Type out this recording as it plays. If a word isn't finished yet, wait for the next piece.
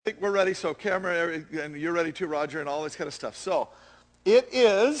I think we're ready, so camera, and you're ready too, Roger, and all this kind of stuff. So, it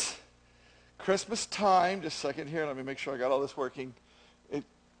is Christmas time. Just a second here, let me make sure I got all this working.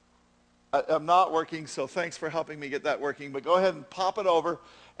 I'm not working, so thanks for helping me get that working, but go ahead and pop it over.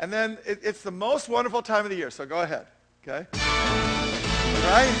 And then it's the most wonderful time of the year, so go ahead, okay? All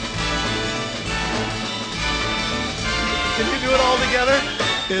right? Can you do it all together?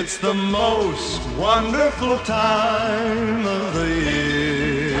 It's the most wonderful time of the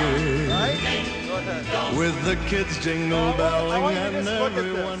year. Right? Go ahead. With the kids jingle belling I want you to and just look at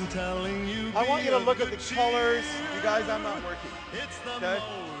everyone this. telling you. I want you to look at the colors. You guys, I'm not working. Okay?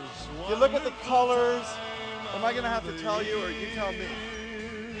 You look at the colors. Am I going to have to tell you, or you tell me?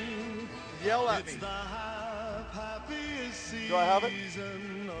 Yell at me. Do I have it?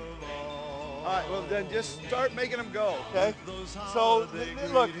 All right, well then just start making them go, okay? So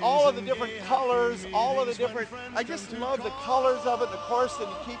look, all of the different colors, all of the different, I just love the colors of it, and of course then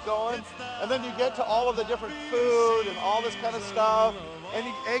you keep going, and then you get to all of the different food and all this kind of stuff. And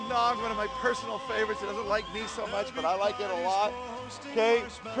eggnog, one of my personal favorites. It doesn't like me so much, but I like it a lot. Okay,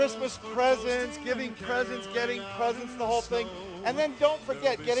 Christmas presents, giving presents, getting presents, the whole thing. And then don't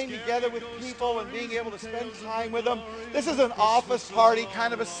forget getting together with people and being able to spend time with them. This is an office party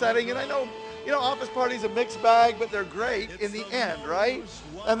kind of a setting, and I know, office parties are a mixed bag, but they're great in the end, right?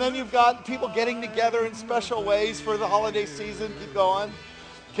 And then you've got people getting together in special ways for the holiday season. Keep going.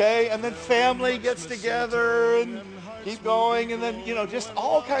 Okay, and then family gets together and keep going, and then, just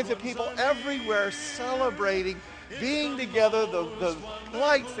all kinds of people everywhere celebrating, being together, the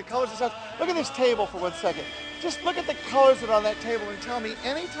lights, the colors and stuff. Look at this table for 1 second. Just look at the colors that are on that table and tell me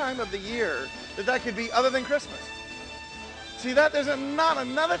any time of the year that could be other than Christmas. See that? There's not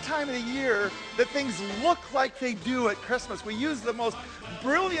another time of the year that things look like they do at Christmas. We use the most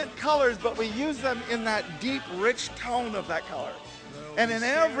brilliant colors, but we use them in that deep, rich tone of that color. And in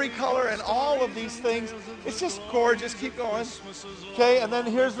every color and all of these things, it's just gorgeous. Keep going. Okay, and then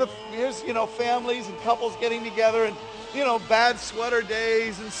here's families and couples getting together, and bad sweater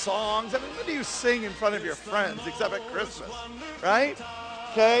days and songs. I mean, what do you sing in front of your friends except at Christmas, right?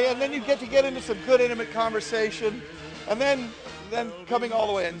 Okay, and then you get into some good intimate conversation, and then coming all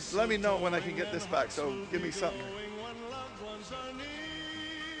the way, and let me know when I can get this back, so give me something.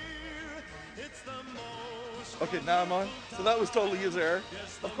 Okay, now I'm on. So that was totally user error,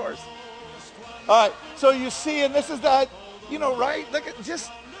 of course. All right, so you see, and this is that, right? Look at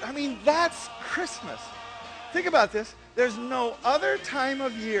that's Christmas. Think about this. There's no other time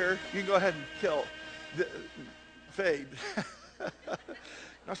of year. You can go ahead and kill, fade. You're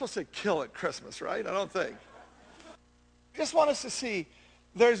not supposed to kill at Christmas, right? I don't think. Just want us to see,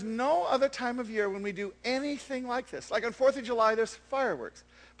 there's no other time of year when we do anything like this. Like on 4th of July, there's fireworks.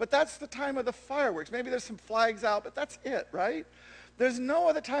 But that's the time of the fireworks. Maybe there's some flags out, but that's it, right? There's no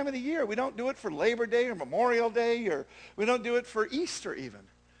other time of the year. We don't do it for Labor Day or Memorial Day, or we don't do it for Easter even,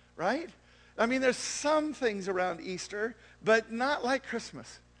 right? I mean, there's some things around Easter, but not like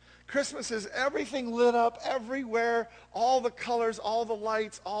Christmas. Christmas is everything lit up everywhere, all the colors, all the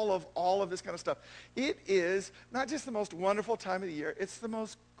lights, all of this kind of stuff. It is not just the most wonderful time of the year, it's the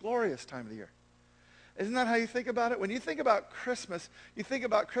most glorious time of the year. Isn't that how you think about it? When you think about Christmas, you think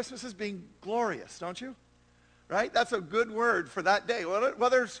about Christmas as being glorious, don't you? Right? That's a good word for that day.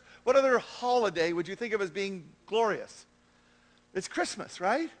 What other holiday would you think of as being glorious? It's Christmas,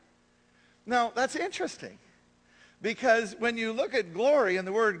 right? Now, that's interesting, because when you look at glory and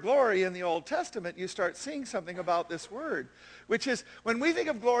the word glory in the Old Testament, you start seeing something about this word, which is, when we think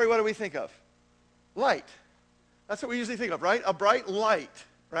of glory, what do we think of? Light. That's what we usually think of, right? A bright light,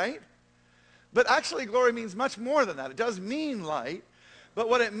 right? But actually, glory means much more than that. It does mean light, but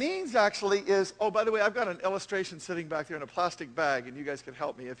what it means actually is, oh, by the way, I've got an illustration sitting back there in a plastic bag, and you guys could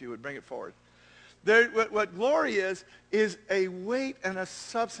help me if you would bring it forward. What glory is a weight and a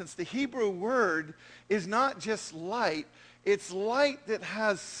substance. The Hebrew word is not just light. It's light that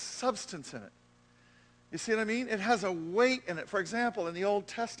has substance in it. You see what I mean? It has a weight in it. For example, in the Old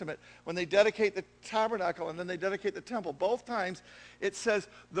Testament, when they dedicate the tabernacle and then they dedicate the temple, both times it says,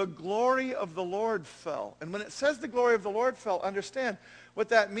 the glory of the Lord fell. And when it says the glory of the Lord fell, understand, what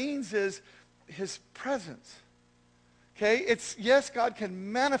that means is his presence. Okay? It's, yes, God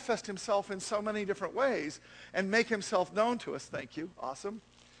can manifest himself in so many different ways and make himself known to us. Thank you. Awesome.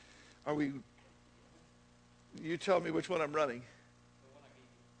 You tell me which one I'm running.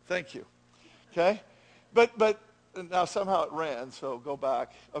 Thank you. Okay? But now somehow it ran, so go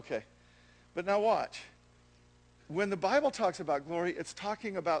back. Okay. But now watch. When the Bible talks about glory, it's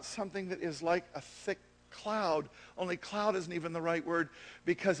talking about something that is like a thick cloud. Only cloud isn't even the right word,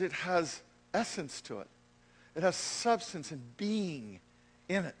 because it has essence to it. It has substance and being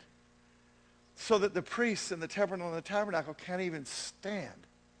in it, so that the priests in the tabernacle can't even stand.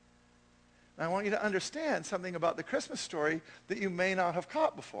 And I want you to understand something about the Christmas story that you may not have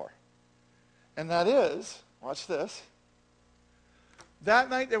caught before. And that is, watch this. That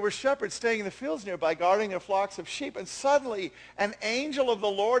night there were shepherds staying in the fields nearby, guarding their flocks of sheep. And suddenly an angel of the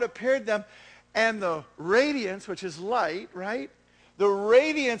Lord appeared to them, and the radiance, which is light, right? The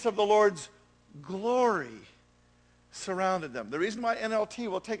radiance of the Lord's glory surrounded them. The reason why NLT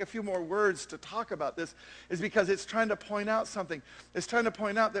will take a few more words to talk about this is because it's trying to point out something. It's trying to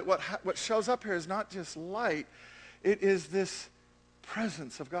point out that what shows up here is not just light. It is this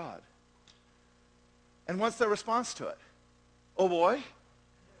presence of God. And what's their response to it? Oh boy?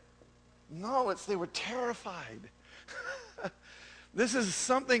 No, they were terrified. This is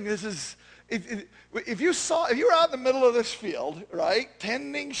something, if you were out in the middle of this field, right,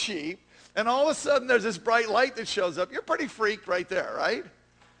 tending sheep, and all of a sudden there's this bright light that shows up, you're pretty freaked right there, right?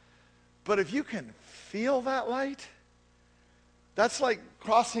 But if you can feel that light, that's like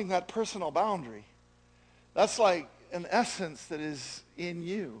crossing that personal boundary. That's like an essence that is in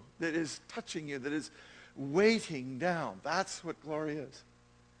you, that is touching you, that is weighting down. That's what glory is.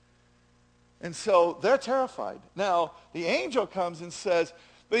 And so they're terrified. Now, the angel comes and says,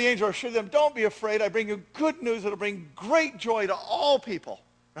 the angel assured them, don't be afraid. I bring you good news that will bring great joy to all people.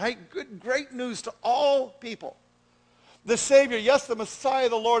 Right? Great news to all people. The Savior, yes, the Messiah,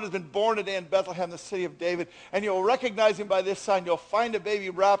 the Lord, has been born today in Bethlehem, the city of David. And you'll recognize him by this sign. You'll find a baby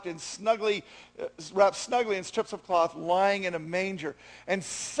wrapped snugly in strips of cloth, lying in a manger. And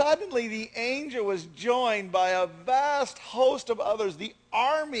suddenly the angel was joined by a vast host of others, the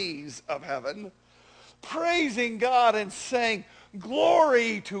armies of heaven, praising God and saying,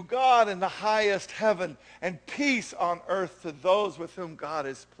 glory to God in the highest heaven, and peace on earth to those with whom God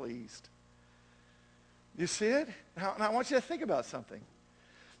is pleased. You see it? Now I want you to think about something.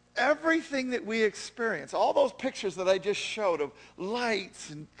 Everything that we experience, all those pictures that I just showed of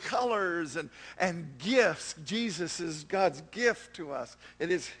lights and colors and gifts, Jesus is God's gift to us.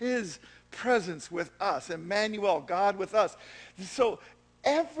 It is his presence with us, Emmanuel, God with us. So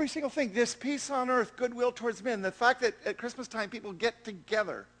every single thing, this peace on earth, goodwill towards men, the fact that at Christmas time people get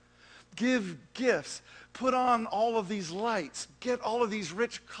together, give gifts, put on all of these lights, get all of these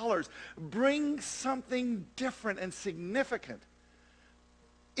rich colors, bring something different and significant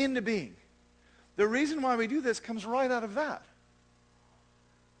into being. The reason why we do this comes right out of that.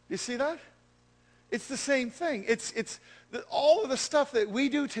 You see that? It's the same thing. All of the stuff that we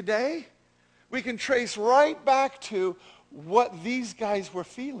do today, we can trace right back to what these guys were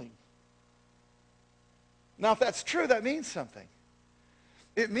feeling. Now, if that's true, that means something.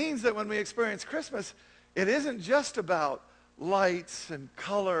 It means that when we experience Christmas, it isn't just about lights and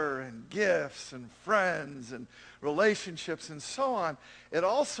color and gifts and friends and relationships and so on. It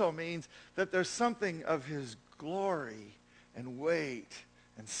also means that there's something of his glory and weight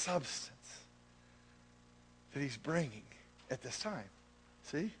and substance that he's bringing at this time.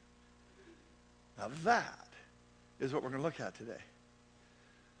 See? Now that is what we're going to look at today.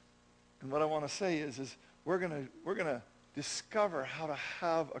 And what I want to say is we're going to discover how to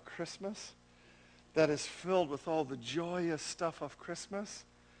have a Christmas that is filled with all the joyous stuff of Christmas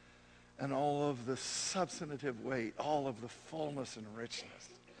and all of the substantive weight, all of the fullness and richness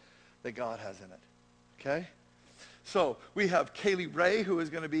that God has in it. Okay? So we have Kaylee Ray, who is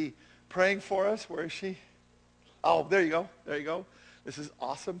going to be praying for us. Where is she? Oh, there you go. There you go. This is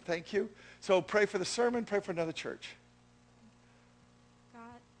awesome. Thank you. So pray for the sermon. Pray for another church.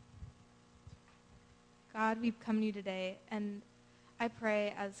 God, we've come to you today, and I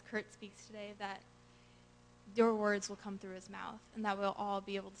pray as Kurt speaks today that your words will come through his mouth, and that we'll all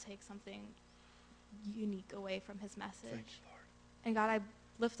be able to take something unique away from his message. Thank you, Lord. And God, I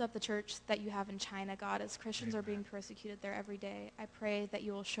lift up the church that you have in China, God, as Christians are being persecuted there every day. I pray that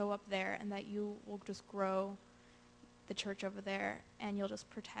you will show up there and that you will just grow the church over there, and you'll just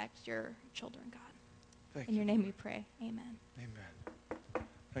protect your children, God. In your name we pray. Amen. Amen.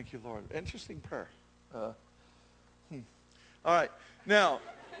 Thank you, Lord. Interesting prayer. All right. Now,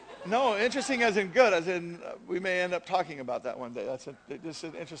 no, interesting as in good, as in we may end up talking about that one day. That's just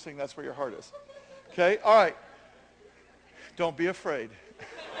interesting. That's where your heart is. Okay? All right. Don't be afraid.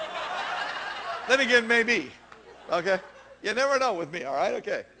 Then again, maybe. Okay? You never know with me, all right?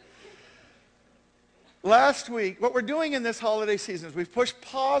 Okay. Last week, what we're doing in this holiday season is we've pushed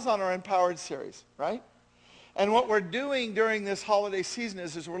pause on our Empowered series, right? And what we're doing during this holiday season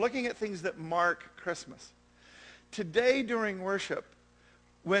is we're looking at things that mark Christmas. Today during worship,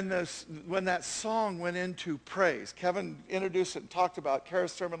 when that song went into praise. Kevin introduced it and talked about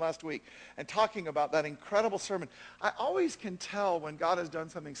Kara's sermon last week and talking about that incredible sermon. I always can tell when God has done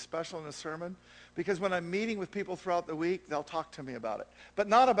something special in a sermon because when I'm meeting with people throughout the week, they'll talk to me about it. But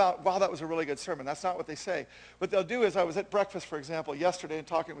not about, wow, that was a really good sermon. That's not what they say. What they'll do is, I was at breakfast, for example, yesterday and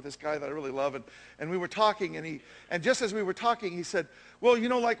talking with this guy that I really love, and we were talking, and just as we were talking, he said, well, you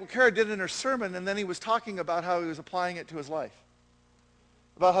know, like what Kara did in her sermon, and then he was talking about how he was applying it to his life.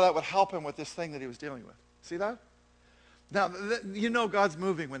 About how that would help him with this thing that he was dealing with. See that? Now, you know God's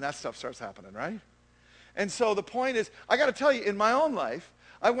moving when that stuff starts happening, right? And so the point is, I got to tell you, in my own life,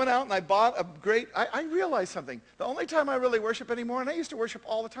 I went out and I bought I realized something. The only time I really worship anymore, and I used to worship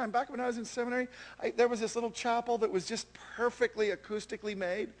all the time, back when I was in seminary, there was this little chapel that was just perfectly acoustically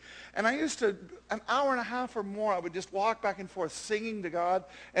made. And I used to, an hour and a half or more, I would just walk back and forth singing to God.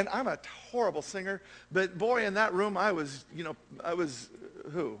 And I'm a horrible singer, but boy, in that room, I was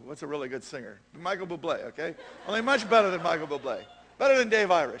who? What's a really good singer? Michael Bublé, okay? Only much better than Michael Bublé. Better than Dave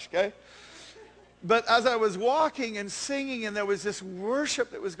Irish, okay? But as I was walking and singing, and there was this worship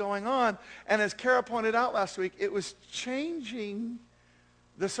that was going on, and as Kara pointed out last week, it was changing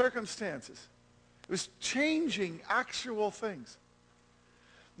the circumstances. It was changing actual things.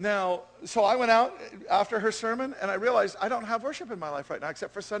 Now, so I went out after her sermon, and I realized I don't have worship in my life right now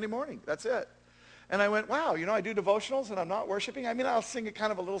except for Sunday morning. That's it. And I went, wow, you know, I do devotionals, and I'm not worshiping. I mean, I'll sing a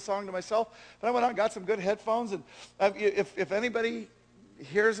kind of a little song to myself, but I went out and got some good headphones, and if anybody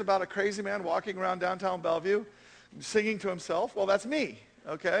hears about a crazy man walking around downtown Bellevue singing to himself, well, that's me,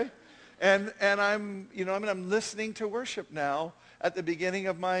 okay? And I'm, you know, I mean, I'm listening to worship now at the beginning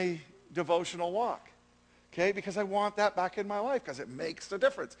of my devotional walk, okay? Because I want that back in my life because it makes a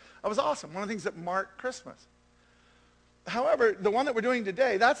difference. That was awesome. One of the things that marked Christmas. However, the one that we're doing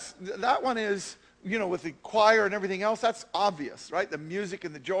today, that one is, you know, with the choir and everything else, that's obvious, right? The music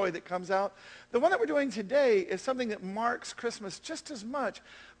and the joy that comes out. The one that we're doing today is something that marks Christmas just as much,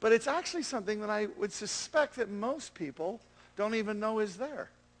 but it's actually something that I would suspect that most people don't even know is there.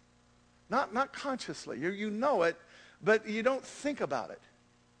 Not consciously. You know it, but you don't think about it.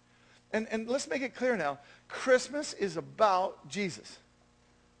 And let's make it clear now. Christmas is about Jesus,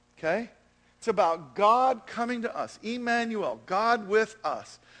 okay? It's about God coming to us. Emmanuel, God with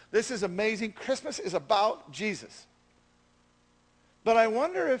us. This is amazing. Christmas is about Jesus. But I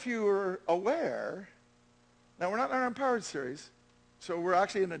wonder if you were aware, now we're not in our Empowered series, so we're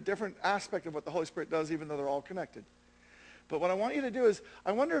actually in a different aspect of what the Holy Spirit does, even though they're all connected. But what I want you to do is,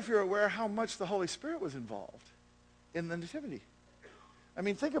 I wonder if you're aware how much the Holy Spirit was involved in the Nativity. I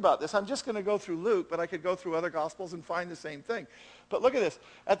mean, think about this. I'm just going to go through Luke, but I could go through other Gospels and find the same thing. But look at this.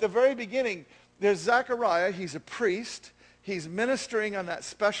 At the very beginning, there's Zechariah. He's a priest. He's ministering on that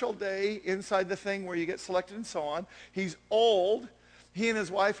special day inside the thing where you get selected and so on. He's old. He and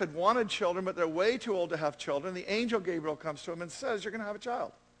his wife had wanted children, but they're way too old to have children. The angel Gabriel comes to him and says, you're going to have a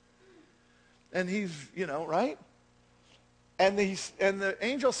child. And he's, you know, right? And the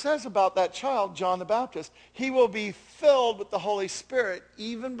angel says about that child, John the Baptist, he will be filled with the Holy Spirit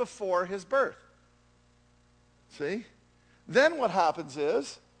even before his birth. See? Then what happens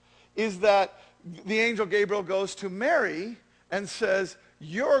is that the angel Gabriel goes to Mary and says,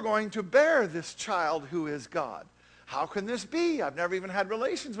 you're going to bear this child who is God. How can this be? I've never even had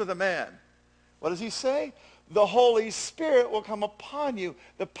relations with a man. What does he say? The Holy Spirit will come upon you.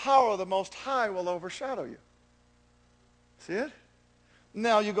 The power of the Most High will overshadow you. See it?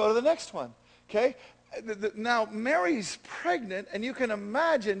 Now you go to the next one, okay? Now Mary's pregnant, and you can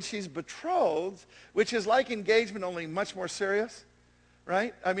imagine she's betrothed, which is like engagement, only much more serious,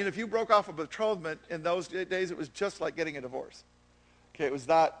 right? I mean, if you broke off a betrothment in those days, it was just like getting a divorce. Okay, it was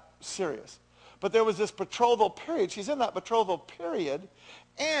that serious. But there was this betrothal period. She's in that betrothal period,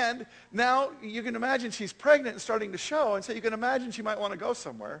 and now you can imagine she's pregnant and starting to show, and so you can imagine she might want to go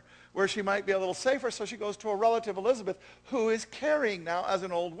somewhere where she might be a little safer, so she goes to a relative, Elizabeth, who is carrying now, as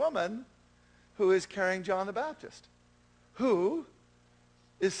an old woman, who is carrying John the Baptist, who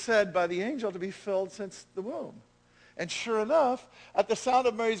is said by the angel to be filled since the womb. And sure enough, at the sound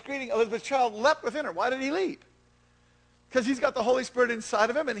of Mary's greeting, Elizabeth's child leapt within her. Why did he leap? Because he's got the Holy Spirit inside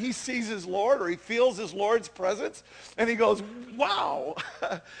of him, and he sees his Lord, or he feels his Lord's presence, and he goes, wow.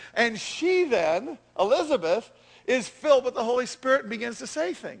 And she then, Elizabeth, is filled with the Holy Spirit and begins to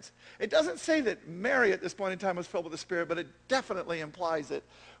say things. It doesn't say that Mary at this point in time was filled with the Spirit, but it definitely implies it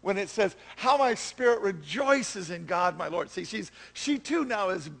when it says, how my spirit rejoices in God my Lord. See, she too now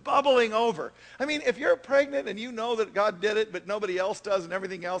is bubbling over. I mean, if you're pregnant and you know that God did it, but nobody else does and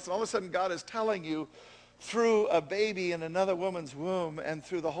everything else, and all of a sudden God is telling you through a baby in another woman's womb and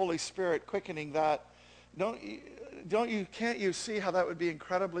through the Holy Spirit quickening that, can't you see how that would be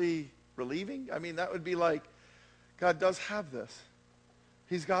incredibly relieving? I mean, that would be like, God does have this.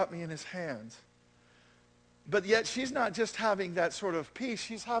 He's got me in his hands. But yet she's not just having that sort of peace,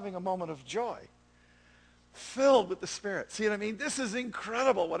 she's having a moment of joy, filled with the Spirit. See what I mean? This is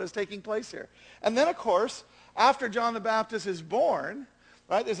incredible what is taking place here. And then, of course, after John the Baptist is born,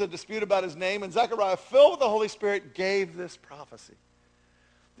 right, there's a dispute about his name, and Zechariah, filled with the Holy Spirit, gave this prophecy.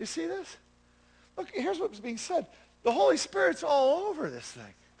 Do you see this? Look, here's what's being said. The Holy Spirit's all over this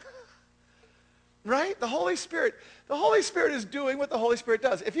thing. Right? The Holy Spirit is doing what the Holy Spirit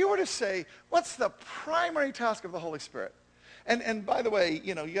does. If you were to say, what's the primary task of the Holy Spirit? And by the way,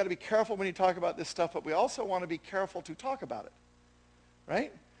 you got to be careful when you talk about this stuff, but we also want to be careful to talk about it.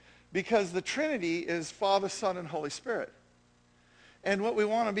 Right? Because the Trinity is Father, Son, and Holy Spirit. And what we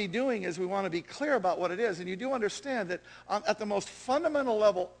want to be doing is we want to be clear about what it is. And you do understand that at the most fundamental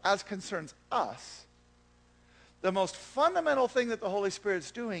level as concerns us, the most fundamental thing that the Holy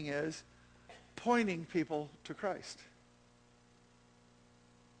Spirit's doing is pointing people to Christ.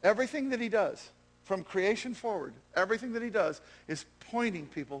 Everything that he does, from creation forward, everything that he does is pointing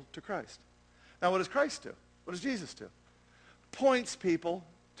people to Christ. Now, what does Christ do? What does Jesus do? Points people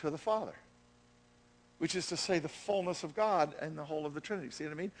to the Father, which is to say the fullness of God and the whole of the Trinity. See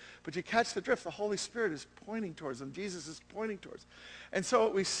what I mean? But you catch the drift. The Holy Spirit is pointing towards them. Jesus is pointing towards. And so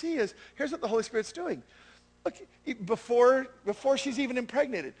what we see is, here's what the Holy Spirit's doing. Look, before she's even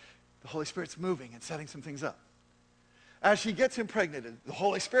impregnated, the Holy Spirit's moving and setting some things up. As she gets impregnated, the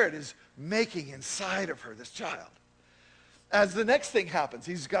Holy Spirit is making inside of her this child. As the next thing happens,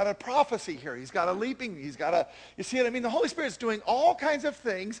 he's got a prophecy here. He's got a leaping. You see what I mean? The Holy Spirit's doing all kinds of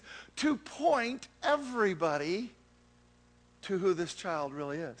things to point everybody to who this child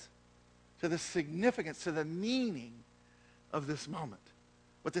really is, to the significance, to the meaning of this moment,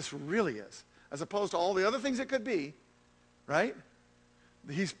 what this really is, as opposed to all the other things it could be, right?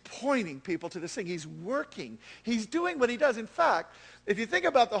 He's pointing people to this thing. He's working. He's doing what he does. In fact, if you think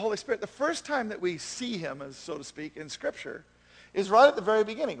about the Holy Spirit, the first time that we see him, as so to speak, in Scripture is right at the very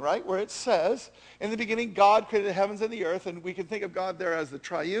beginning, right? Where it says, in the beginning, God created the heavens and the earth, and we can think of God there as the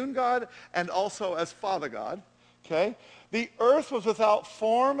triune God and also as Father God, okay? The earth was without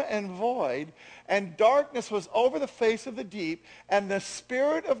form and void, and darkness was over the face of the deep, and the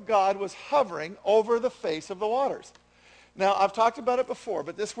Spirit of God was hovering over the face of the waters. Now, I've talked about it before,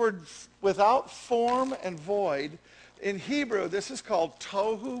 but this word without form and void, in Hebrew, this is called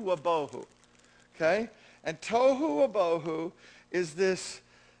tohu wabohu, okay? And tohu wabohu is this,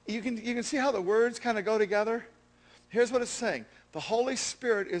 you can see how the words kind of go together? Here's what it's saying. The Holy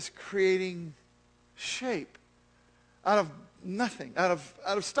Spirit is creating shape out of nothing, out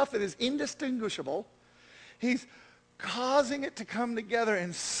of stuff that is indistinguishable. He's causing it to come together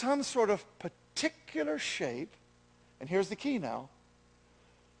in some sort of particular shape. And here's the key now,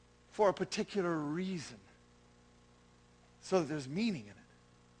 for a particular reason, so that there's meaning in it.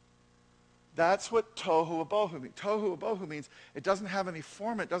 That's what tohu wabohu means. Tohu wabohu means it doesn't have any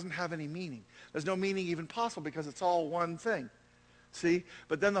form, it doesn't have any meaning. There's no meaning even possible because it's all one thing. See?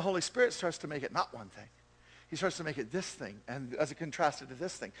 But then the Holy Spirit starts to make it not one thing. He starts to make it this thing, and as it contrasted to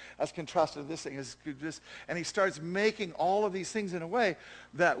this thing, as contrasted to this thing, as this, and he starts making all of these things in a way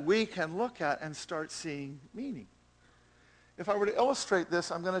that we can look at and start seeing meaning. If I were to illustrate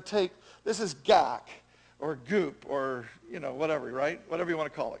this, I'm going to take, this is gack, or goop, or, whatever, right? Whatever you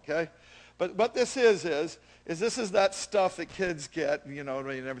want to call it, okay? But what this is this is that stuff that kids get, and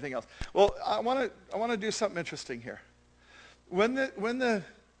everything else. Well, I want to do something interesting here. When the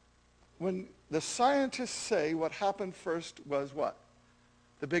scientists say what happened first was what?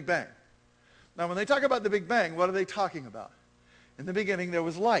 The Big Bang. Now, when they talk about the Big Bang, what are they talking about? In the beginning, there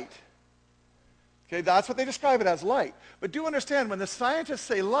was light. Okay, that's what they describe it as, light. But do understand, when the scientists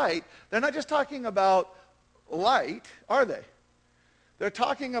say light, they're not just talking about light, are they? They're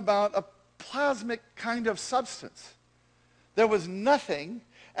talking about a plasmic kind of substance. There was nothing,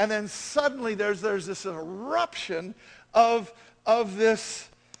 and then suddenly there's this eruption of this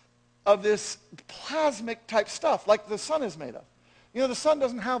plasmic type stuff, like the sun is made of. The sun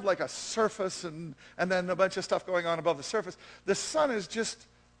doesn't have like a surface and then a bunch of stuff going on above the surface. The sun is just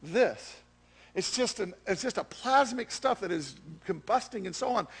this. It's just a plasmic stuff that is combusting and so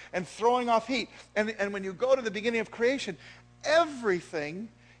on and throwing off heat. And when you go to the beginning of creation, everything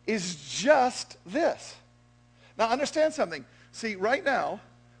is just this. Now understand something. See, right now,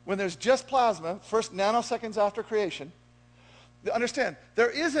 when there's just plasma, first nanoseconds after creation, understand, there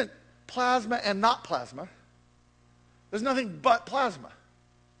isn't plasma and not plasma. There's nothing but plasma.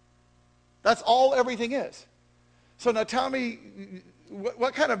 That's all everything is. So now tell me,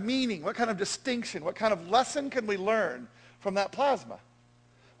 what kind of meaning, what kind of distinction, what kind of lesson can we learn from that plasma?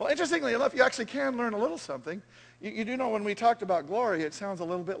 Well, interestingly enough, you actually can learn a little something. You do know when we talked about glory, it sounds a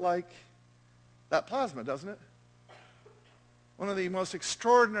little bit like that plasma, doesn't it? One of the most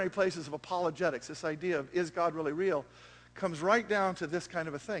extraordinary places of apologetics, this idea of is God really real, comes right down to this kind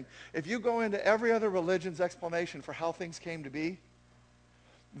of a thing. If you go into every other religion's explanation for how things came to be,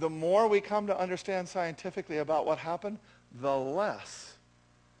 the more we come to understand scientifically about what happened, the less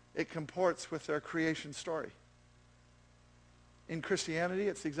it comports with their creation story. In Christianity,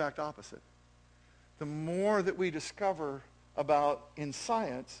 it's the exact opposite. The more that we discover about in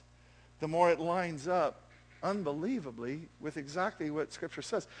science, the more it lines up unbelievably with exactly what Scripture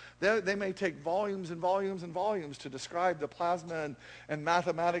says. They may take volumes and volumes and volumes to describe the plasma and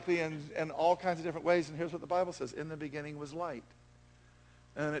mathematically and all kinds of different ways. And here's what the Bible says. In the beginning was light.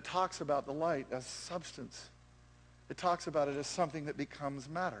 And it talks about the light as substance. It talks about it as something that becomes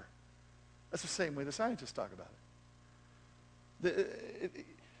matter. That's the same way the scientists talk about it.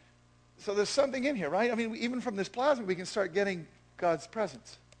 So there's something in here, right? I mean, even from this plasma, we can start getting God's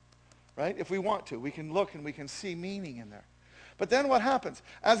presence, right? If we want to, we can look and we can see meaning in there. But then what happens?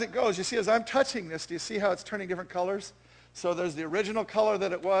 As it goes, you see, as I'm touching this, do you see how it's turning different colors? So there's the original color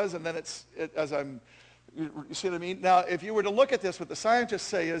that it was, and then you see what I mean? Now, if you were to look at this, what the scientists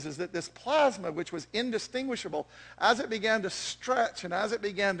say is that this plasma, which was indistinguishable, as it began to stretch and as it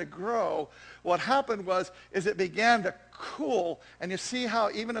began to grow, what happened is it began to cool. And you see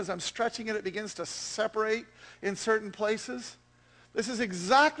how even as I'm stretching it, it begins to separate in certain places? This is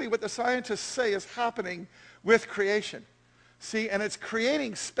exactly what the scientists say is happening with creation. See, and it's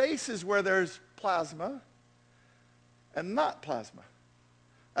creating spaces where there's plasma and not plasma.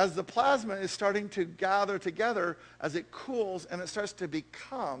 As the plasma is starting to gather together, as it cools and it starts to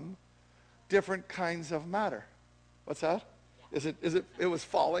become different kinds of matter. What's that? It was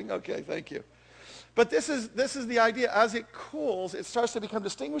falling? Okay, thank you. But this is the idea. As it cools, it starts to become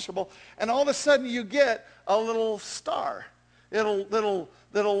distinguishable, and all of a sudden you get a little star. That'll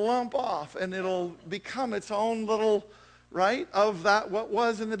lump off, and it'll become its own little, right, of that what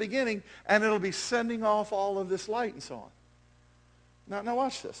was in the beginning, and it'll be sending off all of this light and so on. Now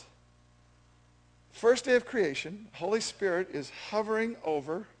watch this. First day of creation, Holy Spirit is hovering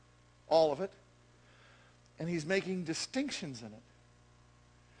over all of it, and he's making distinctions in it.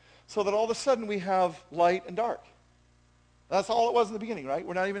 So that all of a sudden we have light and dark. That's all it was in the beginning, right?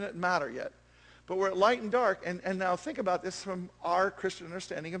 We're not even at matter yet. But we're at light and dark, and now think about this from our Christian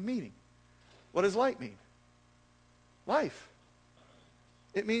understanding of meaning. What does light mean? Life.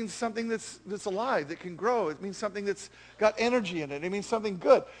 It means something that's alive, that can grow. It means something that's got energy in it. It means something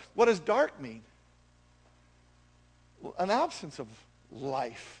good. What does dark mean? An absence of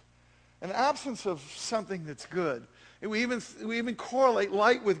life. An absence of something that's good. And we even correlate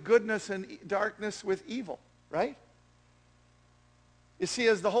light with goodness and darkness with evil, right? You see,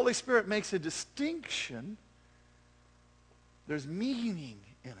 as the Holy Spirit makes a distinction, there's meaning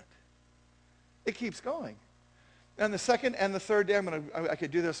in it. It keeps going. And the second and the third day, I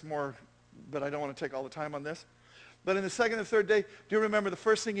could do this more, but I don't want to take all the time on this. But in the second and third day, do you remember the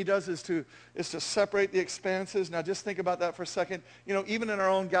first thing he does is to separate the expanses? Now just think about that for a second. You know, even in our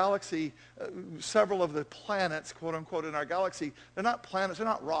own galaxy, several of the planets, quote unquote, in our galaxy, they're not planets, they're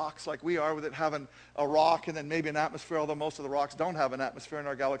not rocks like we are with it having a rock and then maybe an atmosphere, although most of the rocks don't have an atmosphere in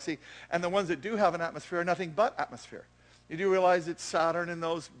our galaxy. And the ones that do have an atmosphere are nothing but atmosphere. You do realize that Saturn and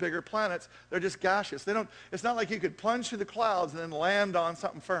those bigger planets, they're just gaseous. It's not like you could plunge through the clouds and then land on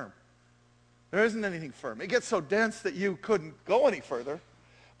something firm. There isn't anything firm. It gets so dense that you couldn't go any further,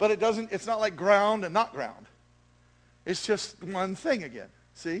 but it's not like ground and not ground. It's just one thing again,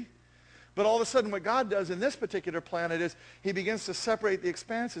 see? But all of a sudden what God does in this particular planet is he begins to separate the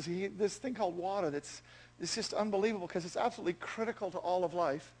expanses. This thing called water it's just unbelievable because it's absolutely critical to all of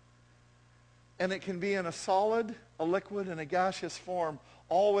life. And it can be in a solid, a liquid, and a gaseous form,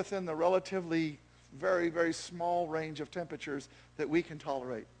 all within the relatively very, very small range of temperatures that we can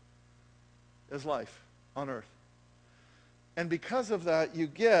tolerate as life on Earth. And because of that, you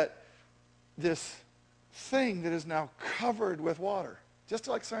get this thing that is now covered with water, just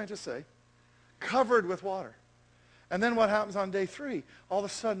like scientists say, covered with water. And then what happens on day 3? All of a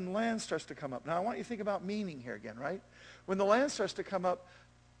sudden, land starts to come up. Now, I want you to think about meaning here again, right? When the land starts to come up,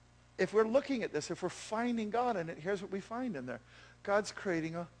 if we're looking at this, if we're finding God in it, here's what we find in there. God's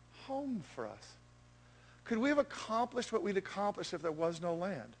creating a home for us. Could we have accomplished what we'd accomplished if there was no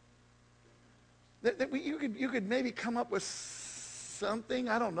land? You could maybe come up with something,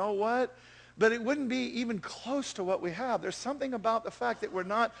 I don't know what, but it wouldn't be even close to what we have. There's something about the fact that we're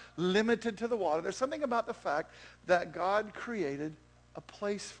not limited to the water. There's something about the fact that God created a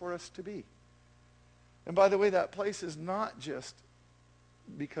place for us to be. And by the way, that place is not just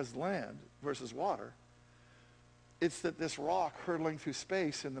because land versus water. It's that this rock hurtling through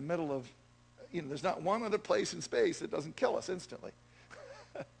space in the middle of, there's not one other place in space that doesn't kill us instantly.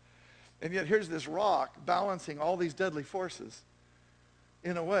 And yet here's this rock balancing all these deadly forces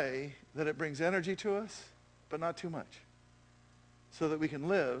in a way that it brings energy to us, but not too much, so that we can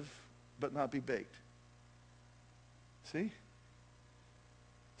live but not be baked. See?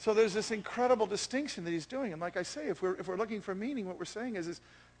 So there's this incredible distinction that he's doing. And like I say, if we're looking for meaning, what we're saying is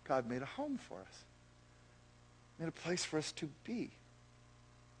God made a home for us. Made a place for us to be.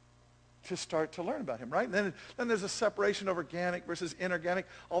 To start to learn about him, right? And then there's a separation of organic versus inorganic.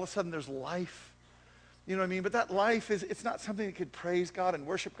 All of a sudden there's life. You know what I mean? But that life it's not something that could praise God and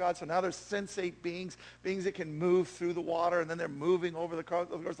worship God. So now there's sensate beings that can move through the water, and then they're moving over the course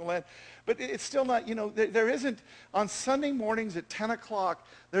of the land. But it's still not, there isn't, on Sunday mornings at 10 o'clock,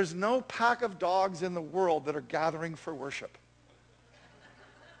 there's no pack of dogs in the world that are gathering for worship.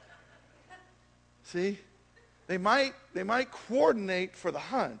 See? They might coordinate for the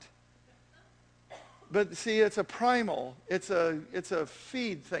hunt. But see, it's a primal, it's a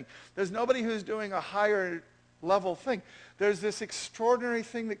feed thing. There's nobody who's doing a higher level thing. There's this extraordinary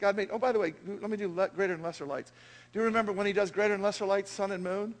thing that God made. Oh, by the way, let me do greater and lesser lights. Do you remember when he does greater and lesser lights, sun and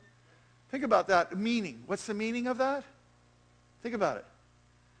moon? Think about that. Meaning. What's the meaning of that? Think about it.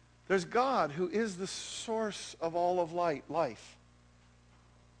 There's God who is the source of all of life.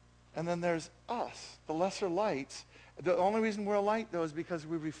 And then there's us, the lesser lights. The only reason we're a light, though, is because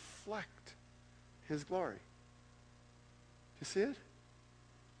we reflect his glory. Do you see it?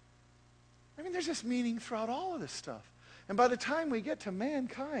 I mean, there's this meaning throughout all of this stuff. And by the time we get to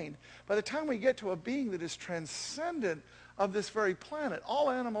mankind, by the time we get to a being that is transcendent of this very planet, all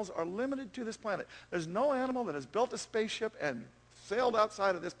animals are limited to this planet. There's no animal that has built a spaceship and sailed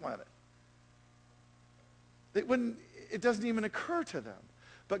outside of this planet. It doesn't even occur to them.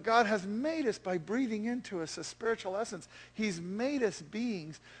 But God has made us by breathing into us a spiritual essence. He's made us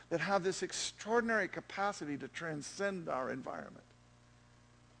beings that have this extraordinary capacity to transcend our environment.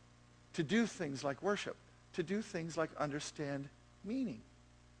 To do things like worship. To do things like understand meaning.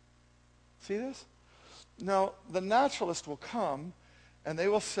 See this? Now, the naturalist will come and they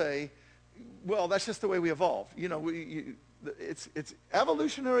will say, well, that's just the way we evolve. It's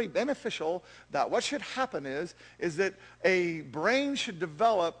evolutionary beneficial that what should happen is that a brain should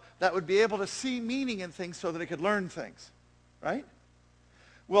develop that would be able to see meaning in things so that it could learn things, right?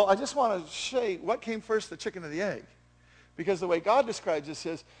 Well, I just want to say what came first, the chicken or the egg? Because the way God describes this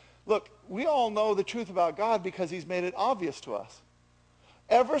is, look, we all know the truth about God because he's made it obvious to us.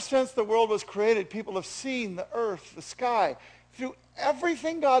 Ever since the world was created, people have seen the earth, the sky. Through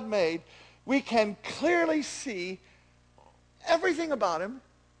everything God made, we can clearly see everything about him,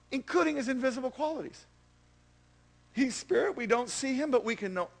 including his invisible qualities. He's spirit. We don't see him, but we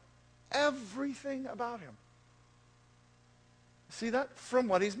can know everything about him. See that? From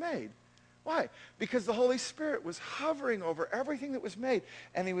what he's made. Why? Because the Holy Spirit was hovering over everything that was made,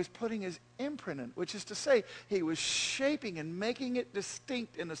 and he was putting his imprint in, which is to say, he was shaping and making it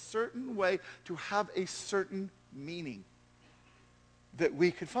distinct in a certain way to have a certain meaning that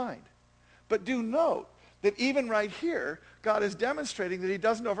we could find. But do note that even right here, God is demonstrating that he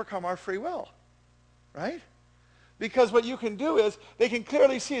doesn't overcome our free will. Right? Because what you can do is, they can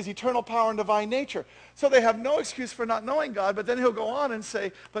clearly see his eternal power and divine nature. So they have no excuse for not knowing God, but then he'll go on and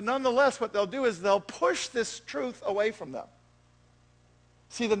say, but nonetheless, what they'll do is they'll push this truth away from them.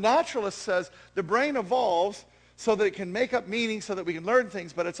 See, the naturalist says the brain evolves so that it can make up meaning so that we can learn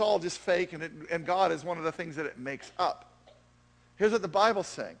things, but it's all just fake, and God is one of the things that it makes up. Here's what the Bible's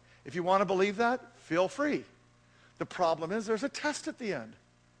saying. If you want to believe that, feel free. The problem is there's a test at the end.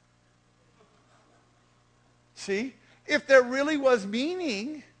 See? If there really was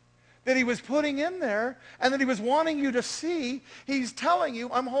meaning that he was putting in there and that he was wanting you to see, he's telling you,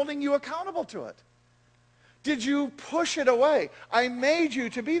 I'm holding you accountable to it. Did you push it away? I made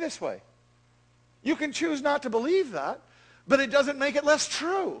you to be this way. You can choose not to believe that, but it doesn't make it less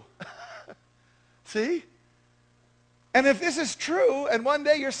true. See? And if this is true, and one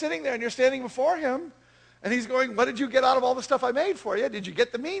day you're sitting there and you're standing before him, and he's going, what did you get out of all the stuff I made for you? Did you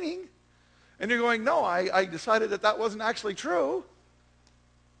get the meaning? And you're going, no, I decided that wasn't actually true.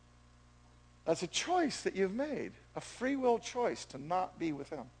 That's a choice that you've made, a free will choice to not be with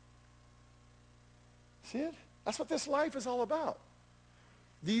him. See it? That's what this life is all about.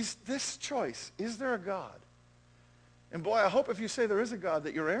 This choice, is there a God? And boy, I hope if you say there is a God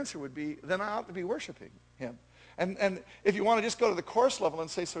that your answer would be, then I ought to be worshiping him. And if you want to just go to the course level and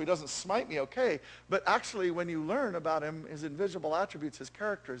say, so he doesn't smite me, okay. But actually, when you learn about him, his invisible attributes, his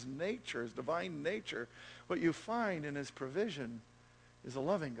character, his nature, his divine nature, what you find in his provision is a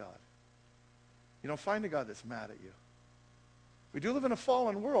loving God. You don't find a God that's mad at you. We do live in a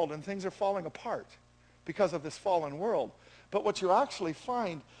fallen world, and things are falling apart because of this fallen world. But what you actually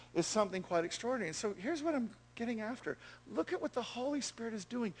find is something quite extraordinary. And so here's what I'm getting after. Look at what the Holy Spirit is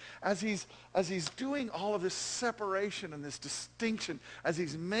doing as he's doing all of this separation and this distinction, as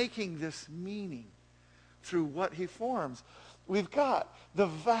he's making this meaning through what he forms. We've got the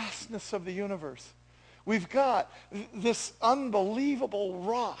vastness of the universe. We've got this unbelievable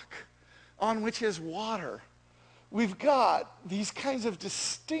rock on which is water. We've got these kinds of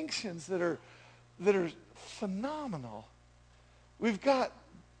distinctions that are phenomenal. We've got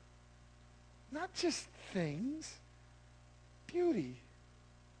not just things, beauty.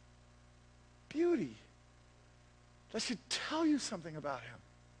 Beauty. That should tell you something about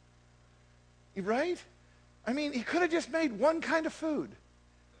him. Right? I mean, he could have just made one kind of food.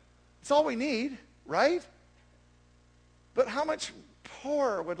 It's all we need, right? But how much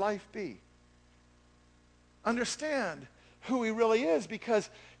poorer would life be? Understand who he really is, because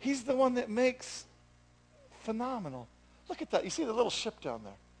he's the one that makes phenomenal. Look at that. You see the little ship down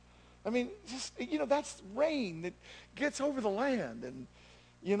there? I mean, just, that's rain that gets over the land. And,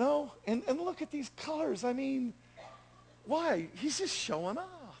 and look at these colors. I mean, why? He's just showing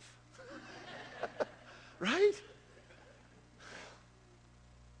off. Right?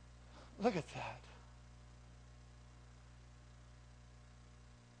 Look at that.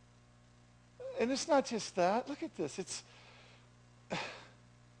 And it's not just that. Look at this. It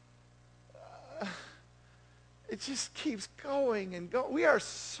just keeps going and going. We are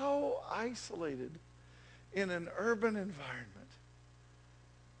so isolated in an urban environment,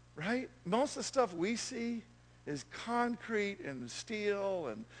 right? Most of the stuff we see is concrete and steel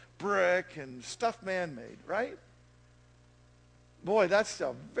and brick and stuff man-made, right? Boy, that's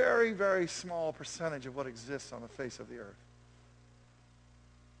a very, very small percentage of what exists on the face of the earth.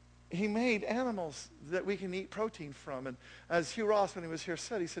 He made animals that we can eat protein from. And as Hugh Ross, when he was here,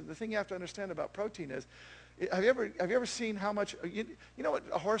 said, he said, the thing you have to understand about protein is, have you ever seen how much, you know what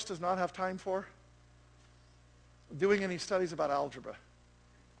a horse does not have time for? Doing any studies about algebra.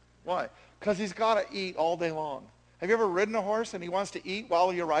 Why? Because he's got to eat all day long. Have you ever ridden a horse and he wants to eat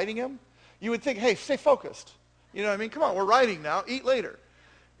while you're riding him? You would think, hey, stay focused. You know what I mean? Come on, we're riding now. Eat later.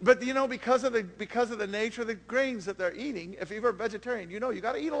 But because of the nature of the grains that they're eating, if you're a vegetarian, you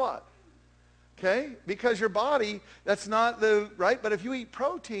got to eat a lot. Okay? Because your body, that's not right? But if you eat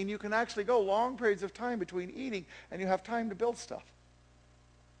protein, you can actually go long periods of time between eating, and you have time to build stuff.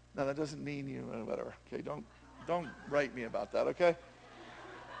 Now, that doesn't mean whatever. Okay? Don't write me about that, okay?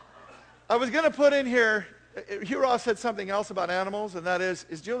 I was going to put in here, Hugh Ross said something else about animals, and that is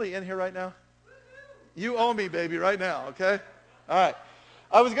Julie in here right now? You owe me, baby, right now, okay? All right.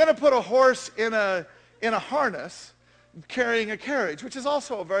 I was going to put a horse in a harness carrying a carriage, which is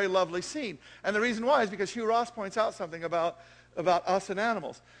also a very lovely scene. And the reason why is because Hugh Ross points out something about us and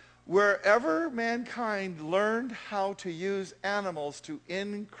animals. Wherever mankind learned how to use animals to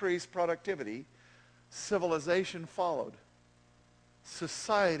increase productivity, civilization followed.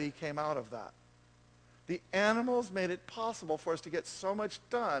 Society came out of that. The animals made it possible for us to get so much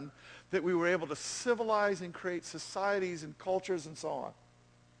done that we were able to civilize and create societies and cultures and so on.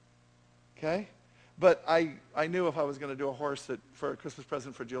 Okay? But I knew if I was going to do a horse that for a Christmas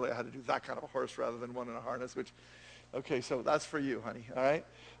present for Julie, I had to do that kind of a horse rather than one in a harness, which, okay, so that's for you, honey, all right?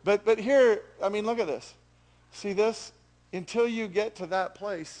 But here, I mean, look at this. See this? Until you get to that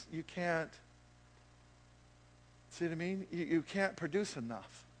place, you can't, see what I mean? You can't produce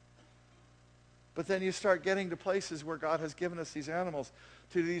enough. But then you start getting to places where God has given us these animals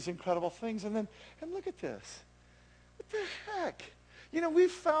to do these incredible things. And look at this. What the heck?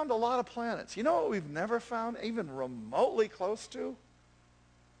 We've found a lot of planets. You know what we've never found even remotely close to?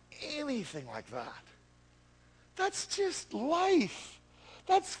 Anything like that. That's just life.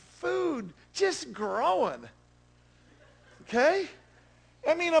 That's food just growing. Okay?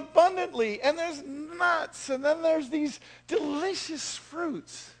 I mean, abundantly. And there's nuts. And then there's these delicious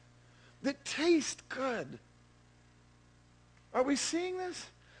fruits that taste good. Are we seeing this?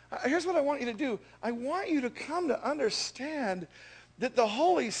 Here's what I want you to do. I want you to come to understand that the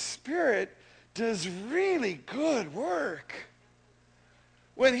Holy Spirit does really good work.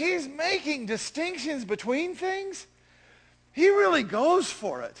 When he's making distinctions between things, he really goes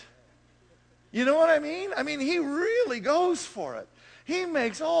for it. You know what I mean? I mean, he really goes for it. He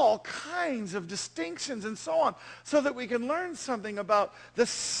makes all kinds of distinctions and so on so that we can learn something about the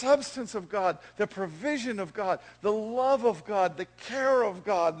substance of God, the provision of God, the love of God, the care of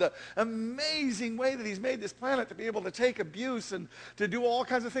God, the amazing way that he's made this planet to be able to take abuse and to do all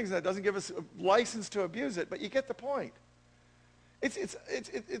kinds of things. And that doesn't give us a license to abuse it, but you get the point. It's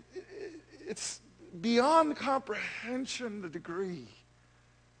beyond comprehension, the degree,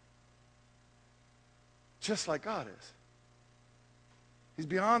 just like God is. He's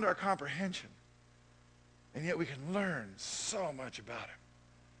beyond our comprehension. And yet we can learn so much about him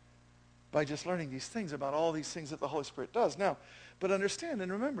by just learning these things, about all these things that the Holy Spirit does. Now, but understand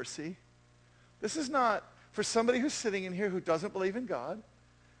and remember, see, this is not for somebody who's sitting in here who doesn't believe in God.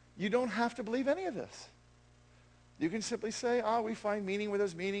 You don't have to believe any of this. You can simply say, we find meaning where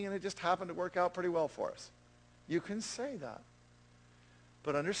there's meaning, and it just happened to work out pretty well for us. You can say that.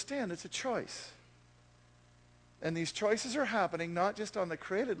 But understand, it's a choice. And these choices are happening not just on the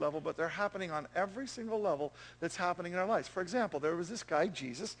created level, but they're happening on every single level that's happening in our lives. For example, there was this guy,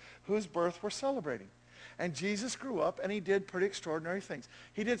 Jesus, whose birth we're celebrating. And Jesus grew up, and he did pretty extraordinary things.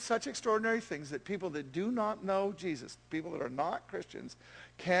 He did such extraordinary things that people that do not know Jesus, people that are not Christians,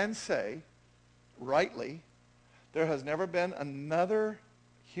 can say, rightly, there has never been another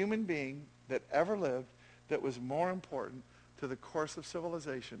human being that ever lived that was more important to the course of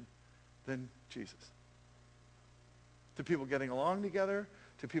civilization than Jesus. To people getting along together,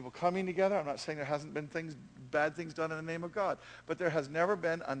 to people coming together. I'm not saying there hasn't been bad things done in the name of God, but there has never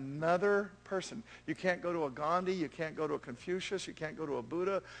been another person. You can't go to a Gandhi, you can't go to a Confucius, you can't go to a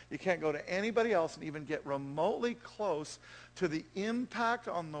Buddha, you can't go to anybody else and even get remotely close to the impact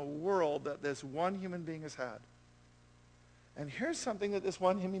on the world that this one human being has had. And here's something that this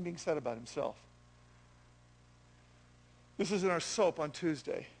one human being said about himself. This is in our soap on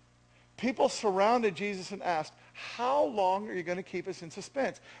Tuesday. People surrounded Jesus and asked, how long are you going to keep us in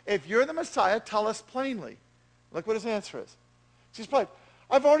suspense? If you're the Messiah, tell us plainly. Look what his answer is. Jesus replied,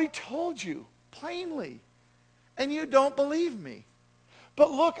 I've already told you plainly, and you don't believe me.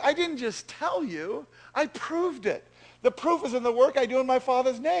 But look, I didn't just tell you, I proved it. The proof is in the work I do in my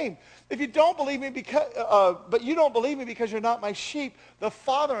Father's name. If you don't believe me but you don't believe me because you're not my sheep, the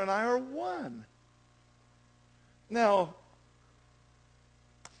Father and I are one. Now,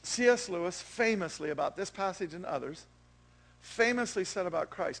 C.S. Lewis famously about this passage and others famously said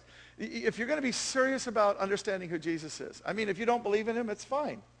about Christ, if you're going to be serious about understanding who Jesus is, I mean, if you don't believe in him, it's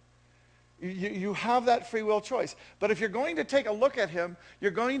fine. You have that free will choice. But if you're going to take a look at him,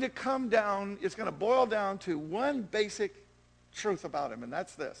 you're going to come down, it's going to boil down to one basic truth about him, and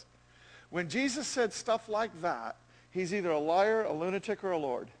that's this. When Jesus said stuff like that, he's either a liar, a lunatic, or a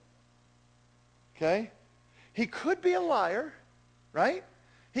Lord. Okay? He could be a liar, right?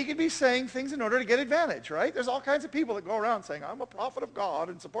 He could be saying things in order to get advantage, right? There's all kinds of people that go around saying, I'm a prophet of God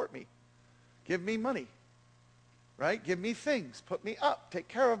and support me. Give me money, right? Give me things. Put me up. Take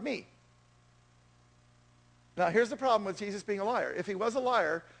care of me. Now, here's the problem with Jesus being a liar. If he was a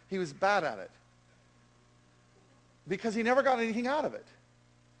liar, he was bad at it. Because he never got anything out of it.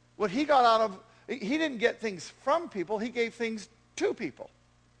 What he got out of, he didn't get things from people, he gave things to people.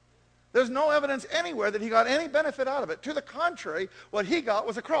 There's no evidence anywhere that he got any benefit out of it. To the contrary, what he got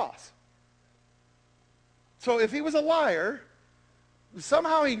was a cross. So if he was a liar,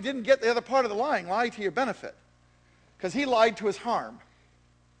 somehow he didn't get the other part of the lying, lie to your benefit. Because he lied to his harm.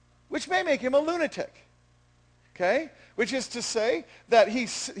 Which may make him a lunatic. Okay? Which is to say that he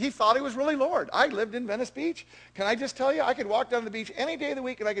thought he was really Lord. I lived in Venice Beach. Can I just tell you, I could walk down to the beach any day of the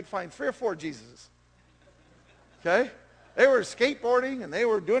week and I could find 3 or 4 Jesuses. Okay? They were skateboarding, and they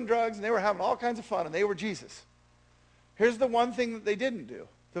were doing drugs, and they were having all kinds of fun, and they were Jesus. Here's the one thing that they didn't do,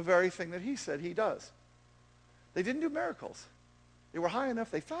 the very thing that he said he does. They didn't do miracles. They were high enough,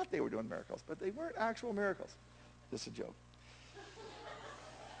 they thought they were doing miracles, but they weren't actual miracles. Just a joke.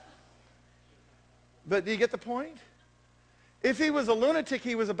 But do you get the point? If he was a lunatic,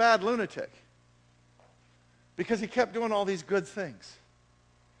 he was a bad lunatic. Because he kept doing all these good things.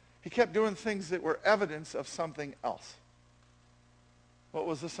 He kept doing things that were evidence of something else. What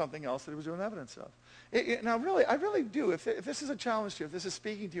was the something else that he was doing evidence of? Now, really, I really do. If this is a challenge to you, if this is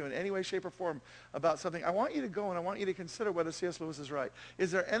speaking to you in any way, shape, or form about something, I want you to go and I want you to consider whether C.S. Lewis is right. Is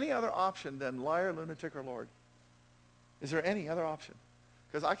there any other option than liar, lunatic, or Lord? Is there any other option?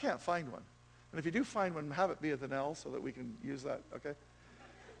 Because I can't find one. And if you do find one, have it be with an L so that we can use that, okay?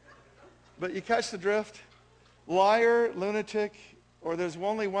 But you catch the drift? Liar, lunatic, or there's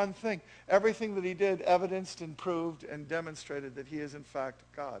only one thing. Everything that he did evidenced and proved and demonstrated that he is in fact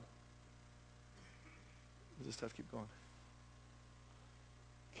God. We'll just have to keep going.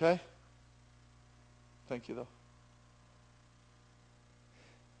 Okay? Thank you, though.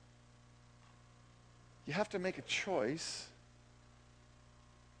 You have to make a choice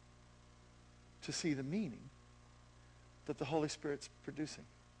to see the meaning that the Holy Spirit's producing.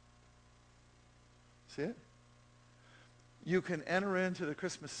 See it? You can enter into the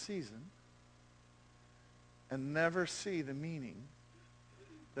Christmas season and never see the meaning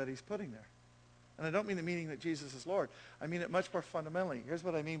that he's putting there. And I don't mean the meaning that Jesus is Lord. I mean it much more fundamentally. Here's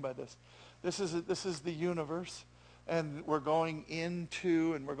what I mean by this. This is the universe, and we're going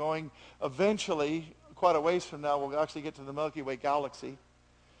into, and we're going eventually, quite a ways from now, we'll actually get to the Milky Way galaxy.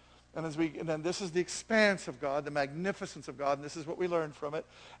 And then this is the expanse of God, the magnificence of God, and this is what we learned from it.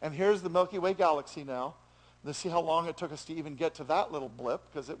 And here's the Milky Way galaxy now. Let's see how long it took us to even get to that little blip,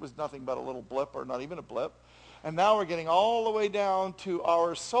 because it was nothing but a little blip, or not even a blip. And now we're getting all the way down to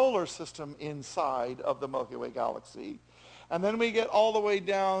our solar system inside of the Milky Way galaxy. And then we get all the way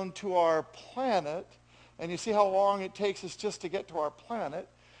down to our planet. And you see how long it takes us just to get to our planet.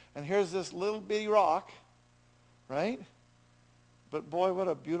 And here's this little bitty rock, right? But boy, what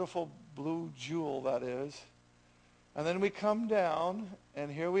a beautiful blue jewel that is. And then we come down,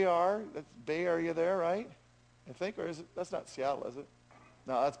 and here we are. That's Bay Area there, right? I think, or is it? That's not Seattle, is it?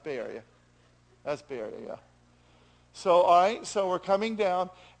 No, that's Bay Area. That's Bay Area, yeah. So, all right, so we're coming down,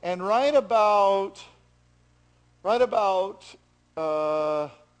 and right about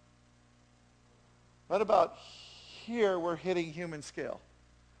here, we're hitting human scale.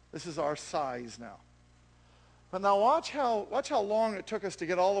 This is our size now. But now watch how long it took us to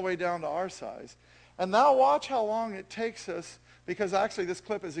get all the way down to our size. And now watch how long it takes us, because actually this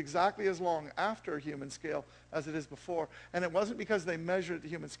clip is exactly as long after human scale as it is before. And it wasn't because they measured at the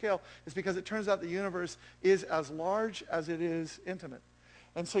human scale. It's because it turns out the universe is as large as it is intimate.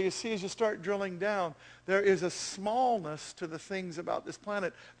 And so you see, as you start drilling down, there is a smallness to the things about this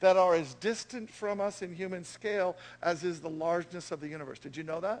planet that are as distant from us in human scale as is the largeness of the universe. Did you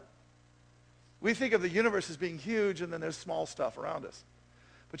know that? We think of the universe as being huge, and then there's small stuff around us.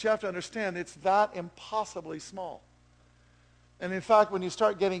 But you have to understand, it's that impossibly small. And in fact, when you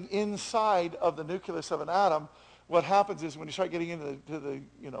start getting inside of the nucleus of an atom, what happens is when you start getting into the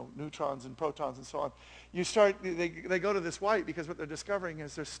neutrons and protons and so on, they go to this white, because what they're discovering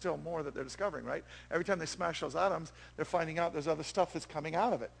is there's still more that they're discovering, right? Every time they smash those atoms, they're finding out there's other stuff that's coming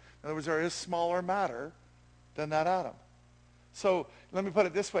out of it. In other words, there is smaller matter than that atom. So let me put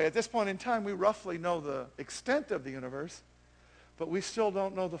it this way. At this point in time, we roughly know the extent of the universe, but we still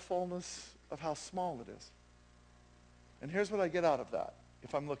don't know the fullness of how small it is. And here's what I get out of that,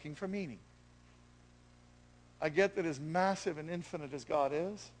 if I'm looking for meaning. I get that as massive and infinite as God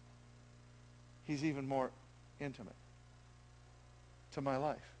is, he's even more intimate to my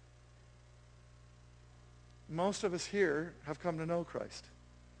life. Most of us here have come to know Christ.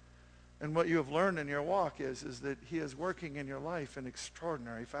 And what you have learned in your walk is that he is working in your life in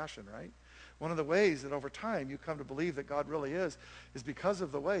extraordinary fashion, right? One of the ways that over time you come to believe that God really is because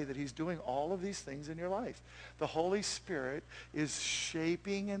of the way that he's doing all of these things in your life. The Holy Spirit is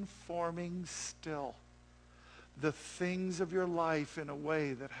shaping and forming still the things of your life in a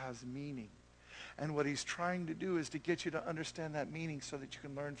way that has meaning. And what he's trying to do is to get you to understand that meaning so that you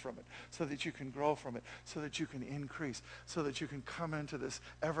can learn from it, so that you can grow from it, so that you can increase, so that you can come into this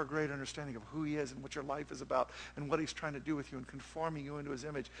ever greater understanding of who he is and what your life is about and what he's trying to do with you and conforming you into his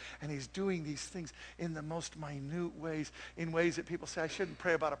image. And he's doing these things in the most minute ways, in ways that people say, I shouldn't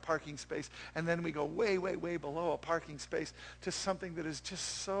pray about a parking space. And then we go way, way, way below a parking space to something that is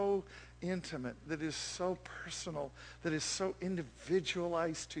just so intimate, that is so personal, that is so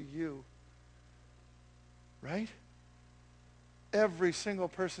individualized to you. Right? Every single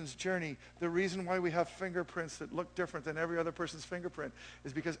person's journey, the reason why we have fingerprints that look different than every other person's fingerprint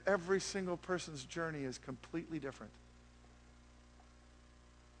is because every single person's journey is completely different.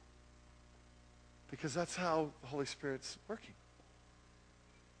 Because that's how the Holy Spirit's working.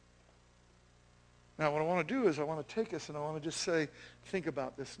 Now, what I want to do is I want to take us and I want to just say, think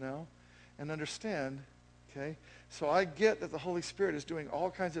about this now and understand. Okay? So I get that the Holy Spirit is doing all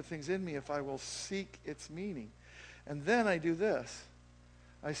kinds of things in me if I will seek its meaning. And then I do this.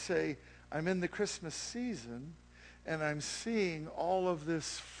 I say, I'm in the Christmas season, and I'm seeing all of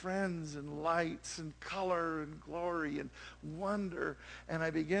this friends and lights and color and glory and wonder, and I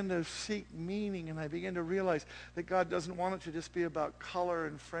begin to seek meaning, and I begin to realize that God doesn't want it to just be about color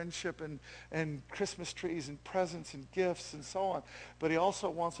and friendship and Christmas trees and presents and gifts and so on, but he also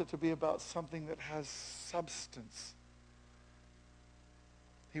wants it to be about something that has substance.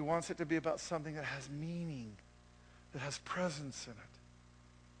 He wants it to be about something that has meaning, that has presence in it.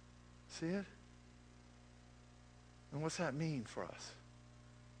 See it? And what's that mean for us?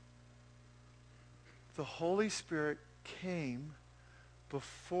 The Holy Spirit came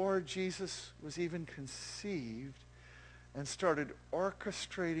before Jesus was even conceived, and started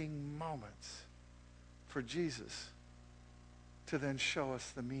orchestrating moments for Jesus to then show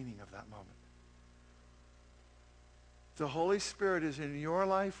us the meaning of that moment. The Holy Spirit is in your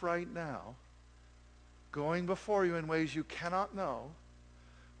life right now, going before you in ways you cannot know,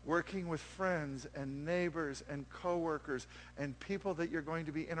 working with friends and neighbors and coworkers and people that you're going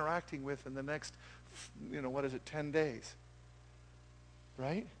to be interacting with in the next, 10 days.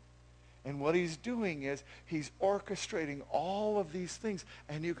 Right? And what he's doing is he's orchestrating all of these things,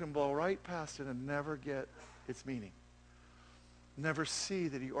 and you can blow right past it and never get its meaning. Never see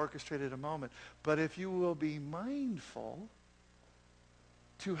that he orchestrated a moment. But if you will be mindful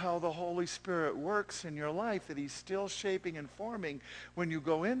to how the Holy Spirit works in your life, that he's still shaping and forming when you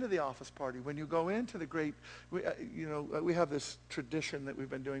go into the office party, when you go into the great, we have this tradition that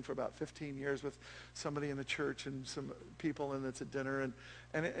we've been doing for about 15 years with somebody in the church and some people, and it's a dinner,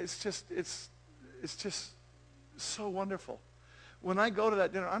 and it's just so wonderful. When I go to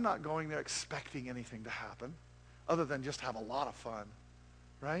that dinner, I'm not going there expecting anything to happen other than just have a lot of fun,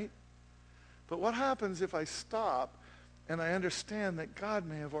 right? But what happens if I stop and I understand that God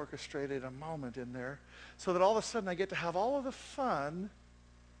may have orchestrated a moment in there so that all of a sudden I get to have all of the fun,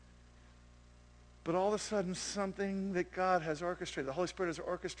 but all of a sudden something that God has orchestrated, the Holy Spirit has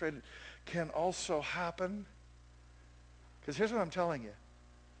orchestrated, can also happen? Because here's what I'm telling you.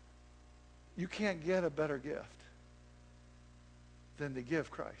 You can't get a better gift than to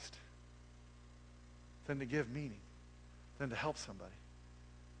give Christ, than to give meaning, than to help somebody.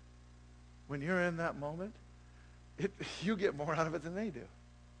 When you're in that moment, you get more out of it than they do.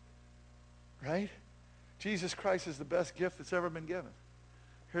 Right? Jesus Christ is the best gift that's ever been given.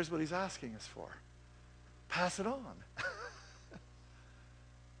 Here's what he's asking us for. Pass it on.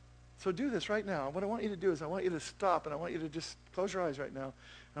 So do this right now. What I want you to do is I want you to stop, and I want you to just close your eyes right now,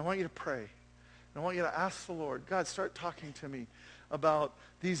 and I want you to pray. And I want you to ask the Lord, God, start talking to me about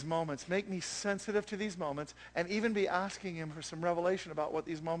these moments. Make me sensitive to these moments, and even be asking him for some revelation about what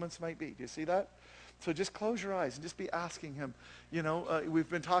these moments might be. Do you see that? So just close your eyes and just be asking him. We've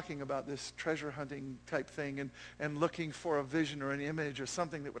been talking about this treasure hunting type thing and looking for a vision or an image or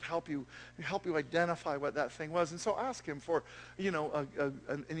something that would help you identify what that thing was. And so ask him for,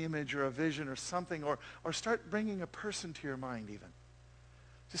 an image or a vision or something, or start bringing a person to your mind even.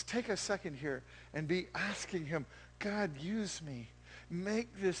 Just take a second here and be asking him, God, use me.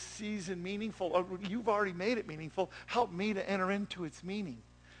 Make this season meaningful. Or you've already made it meaningful. Help me to enter into its meaning.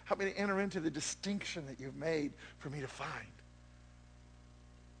 Help me to enter into the distinction that you've made for me to find.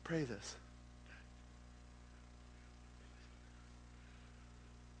 Pray this.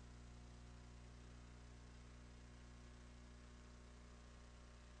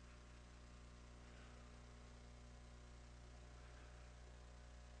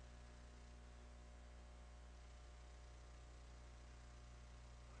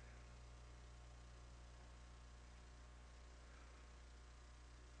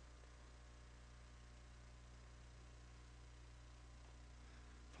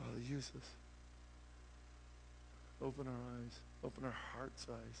 Use us. Open our eyes. Open our heart's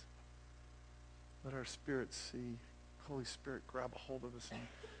eyes. Let our spirit see. Holy Spirit, grab a hold of us and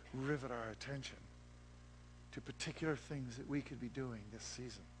rivet our attention to particular things that we could be doing this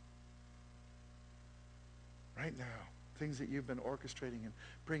season. Right now. Things that you've been orchestrating and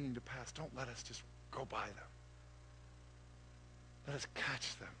bringing to pass. Don't let us just go by them. Let us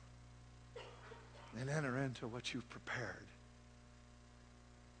catch them and enter into what you've prepared.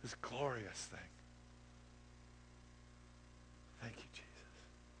 This glorious thing. Thank you, Jesus.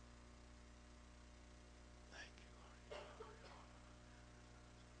 Thank you, Lord.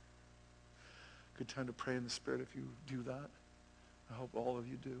 Good time to pray in the Spirit if you do that. I hope all of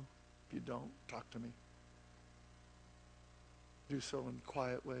you do. If you don't, talk to me. Do so in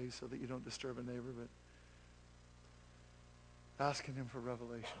quiet ways so that you don't disturb a neighbor, but asking him for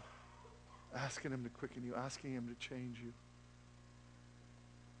revelation. Asking him to quicken you. Asking him to change you.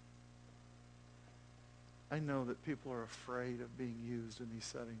 I know that people are afraid of being used in these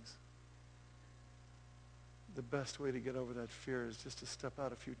settings. The best way to get over that fear is just to step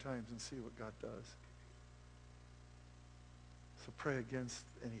out a few times and see what God does. So pray against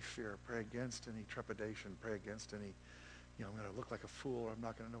any fear. Pray against any trepidation. Pray against any, I'm going to look like a fool, or I'm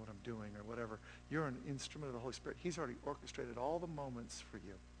not going to know what I'm doing, or whatever. You're an instrument of the Holy Spirit. He's already orchestrated all the moments for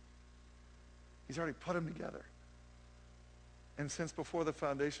you. He's already put them together. And since before the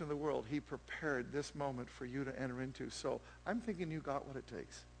foundation of the world, he prepared this moment for you to enter into. So I'm thinking you got what it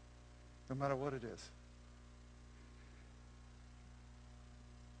takes, no matter what it is.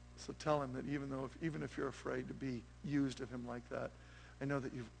 So tell him that even if you're afraid to be used of him like that, I know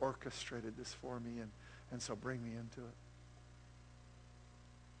that you've orchestrated this for me, and so bring me into it.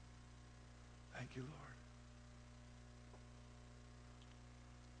 Thank you, Lord.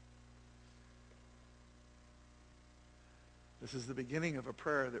 This is the beginning of a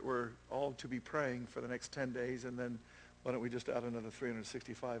prayer that we're all to be praying for the next 10 days, and then why don't we just add another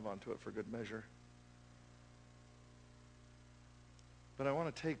 365 onto it for good measure? But I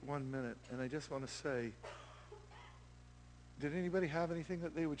want to take 1 minute, and I just want to say, did anybody have anything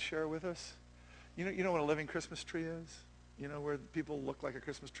that they would share with us? You know what a living Christmas tree is? You know, where people look like a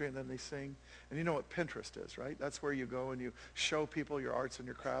Christmas tree and then they sing? And you know what Pinterest is, right? That's where you go and you show people your arts and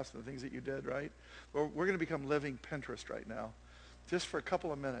your crafts and the things that you did, right? Well, we're going to become living Pinterest right now, just for a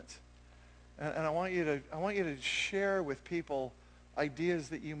couple of minutes. And I want you to share with people ideas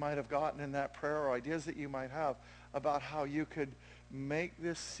that you might have gotten in that prayer, or ideas that you might have about how you could make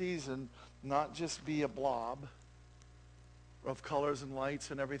this season not just be a blob of colors and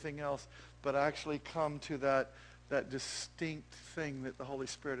lights and everything else, but actually come to that distinct thing that the Holy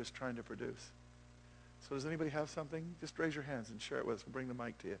Spirit is trying to produce. So does anybody have something? Just raise your hands and share it with us. We'll bring the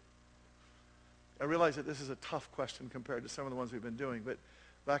mic to you. I realize that this is a tough question compared to some of the ones we've been doing, but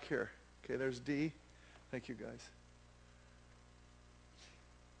back here. Okay, there's D. Thank you, guys.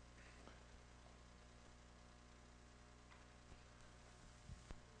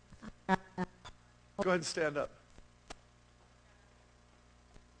 Go ahead and stand up.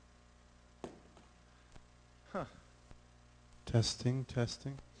 Huh. Testing.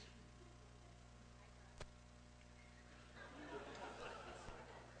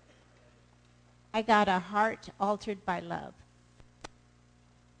 I got a heart altered by love.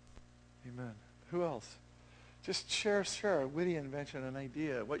 Amen. Who else? Just share a witty invention, an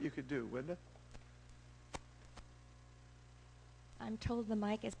idea, what you could do. Linda? I'm told the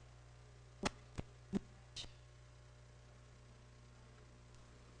mic is...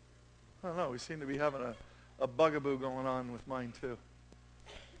 I don't know. We seem to be having a bugaboo going on with mine, too.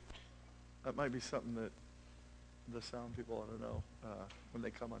 That might be something that the sound people ought to know when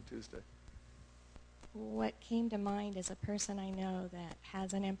they come on Tuesday. What came to mind is a person I know that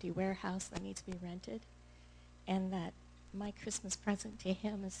has an empty warehouse that needs to be rented, and that my Christmas present to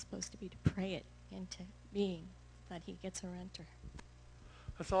him is supposed to be to pray it into being that he gets a renter.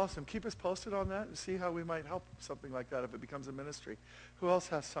 That's awesome. Keep us posted on that and see how we might help something like that if it becomes a ministry. Who else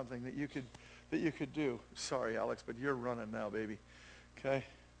has something that you could do? Sorry, Alex, but you're running now, baby. Okay?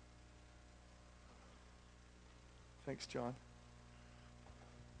 Thanks, John.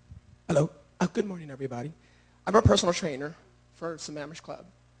 Hello. Good morning, everybody. I'm a personal trainer for some Amish Club,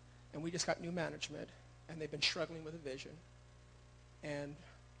 and we just got new management, and they've been struggling with a vision. And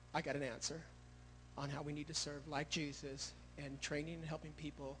I got an answer on how we need to serve like Jesus, and training and helping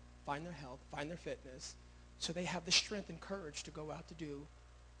people find their health, find their fitness, so they have the strength and courage to go out to do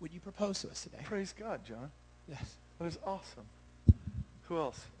what you proposed to us today. Praise God, John. Yes. That is awesome. Who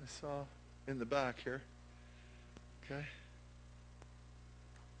else? I saw in the back here. Okay.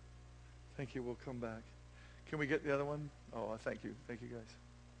 Thank you. We'll come back. Can we get the other one? Oh, thank you. Thank you, guys.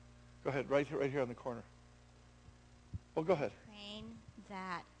 Go ahead. Right here on the corner. Oh, go ahead. Praying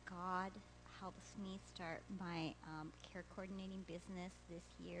that God helps me start my care coordinating business this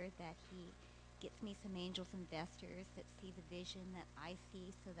year, that he gets me some angels investors that see the vision that I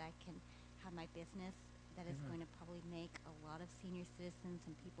see, so that I can have my business that is going to probably make a lot of senior citizens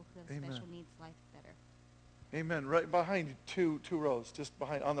and people who have special needs life better. Amen. Right behind you, two rows, just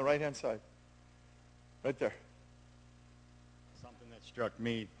behind, on the right-hand side. Right there. Something that struck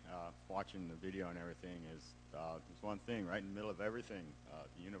me watching the video and everything is there's one thing right in the middle of everything,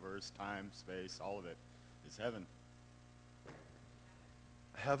 the universe, time, space, all of it is heaven.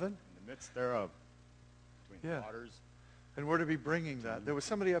 Heaven? In the midst thereof, between the waters. And we're to be bringing that. There was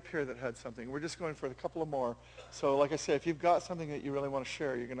somebody up here that had something. We're just going for a couple of more. So like I said, if you've got something that you really want to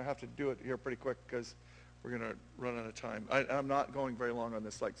share, you're going to have to do it here pretty quick, because we're going to run out of time. I'm not going very long on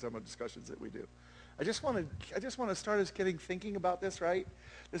this like some of the discussions that we do. I just want to start us thinking about this, right?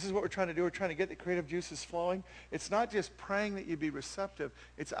 This is what we're trying to do. We're trying to get the creative juices flowing. It's not just praying that you be receptive.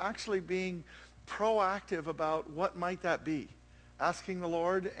 It's actually being proactive about what might that be. Asking the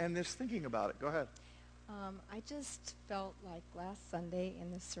Lord and just thinking about it. Go ahead. I just felt like last Sunday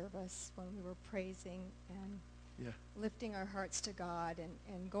in the service when we were praising and lifting our hearts to God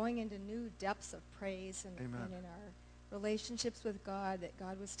and going into new depths of praise and in our relationships with God, that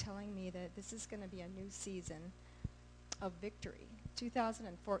God was telling me that this is going to be a new season of victory.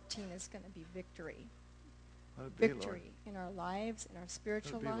 2014 is going to be victory. Victory in our lives, in our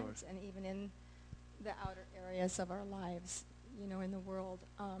spiritual lives, and even in the outer areas of our lives, in the world.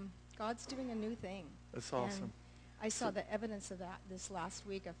 God's doing a new thing. That's awesome. I saw the evidence of that this last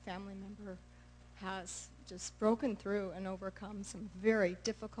week. A family member has just broken through and overcome some very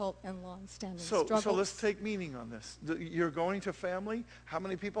difficult and long-standing struggles. So let's take meaning on this. You're going to family. How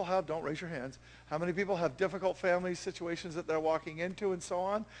many people have, don't raise your hands, how many people have difficult family situations that they're walking into and so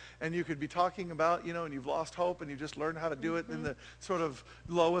on? And you could be talking about, and you've lost hope and you just learned how to do it in the sort of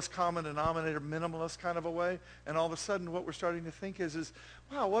lowest common denominator, minimalist kind of a way. And all of a sudden what we're starting to think is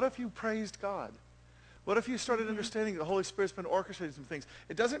wow, what if you praised God? What if you started understanding the Holy Spirit's been orchestrating some things?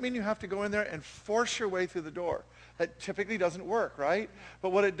 It doesn't mean you have to go in there and force your way through the door. That typically doesn't work, right?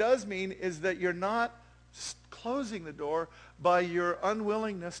 But what it does mean is that you're not closing the door by your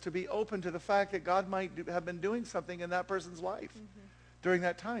unwillingness to be open to the fact that God might have been doing something in that person's life during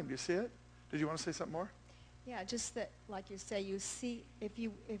that time. Do you see it? Did you want to say something more? Yeah, just that, like you say, you see, if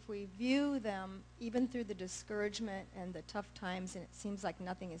we view them, even through the discouragement and the tough times, and it seems like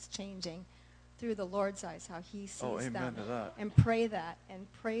nothing is changing, through the Lord's eyes, how he sees them, to that. and pray that, and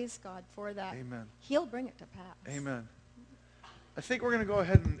praise God for that. Amen. He'll bring it to pass. Amen. I think we're going to go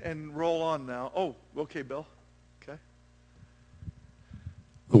ahead and roll on now. Oh, okay, Bill. Okay.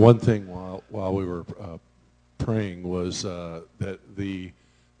 The one thing while we were praying was that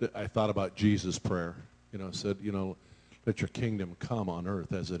I thought about Jesus' prayer. Said, let your kingdom come on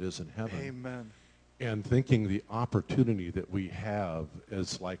earth as it is in heaven. Amen. And thinking the opportunity that we have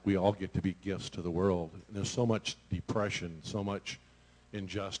is like we all get to be gifts to the world. And there's so much depression, so much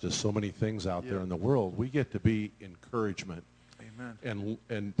injustice, so many things out there in the world. We get to be encouragement. Amen.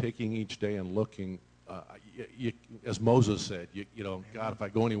 And taking each day and looking, as Moses said, God, if I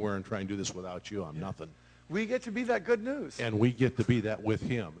go anywhere and try and do this without you, I'm nothing. We get to be that good news. And we get to be that with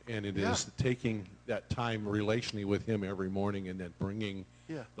him. And it is taking that time relationally with him every morning and then bringing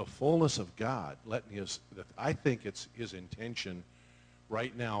the fullness of God. I think it's his intention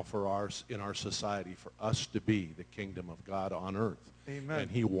right now in our society for us to be the kingdom of God on earth. Amen.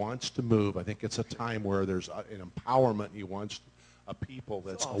 And he wants to move. I think it's a time where there's an empowerment. He wants a people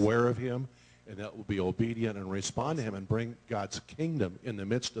that's aware of him and that will be obedient and respond to him and bring God's kingdom in the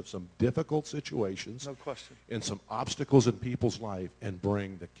midst of some difficult situations. No question. And some obstacles in people's life and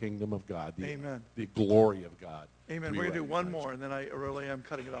bring the kingdom of God, the glory of God. Amen. We're going to do one more, and then I really am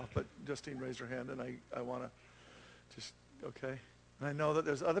cutting it off. But Justine raised her hand, and I want to just, okay. And I know that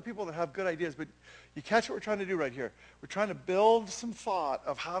there's other people that have good ideas, but you catch what we're trying to do right here. We're trying to build some thought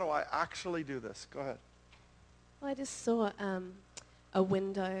of how do I actually do this. Go ahead. Well, I just saw a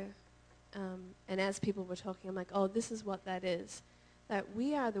window. And as people were talking, I'm like, oh, this is what that is. That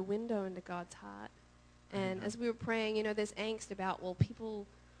we are the window into God's heart. And as we were praying, there's angst about, well, people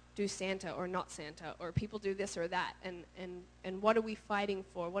do Santa or not Santa, or people do this or that. And what are we fighting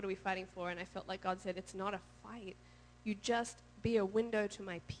for? What are we fighting for? And I felt like God said, it's not a fight. You just be a window to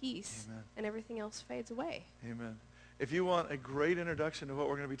my peace, and everything else fades away. Amen. If you want a great introduction to what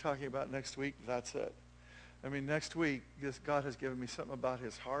we're going to be talking about next week, that's it. I mean, next week, God has given me something about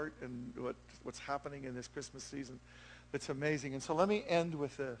his heart and what's happening in this Christmas season that's amazing. And so let me end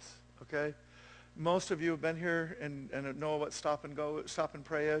with this, okay? Most of you have been here and know what Stop and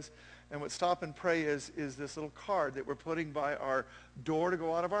Pray is. And what Stop and Pray is this little card that we're putting by our door to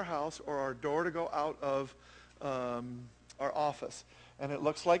go out of our house or our door to go out of our office. And it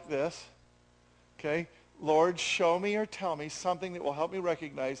looks like this, okay? Lord, show me or tell me something that will help me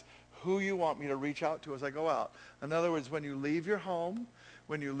recognize who you want me to reach out to as I go out. In other words, when you leave your home,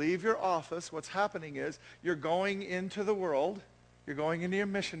 when you leave your office, what's happening is you're going into the world, you're going into your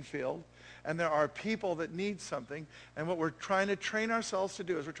mission field, and there are people that need something. And what we're trying to train ourselves to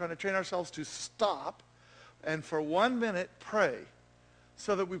do is we're trying to train ourselves to stop and for 1 minute pray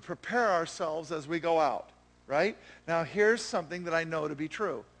so that we prepare ourselves as we go out, right? Now, here's something that I know to be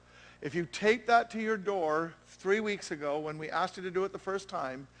true. If you take that to your door 3 weeks ago when we asked you to do it the first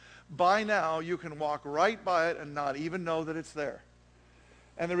time, by now you can walk right by it and not even know that it's there.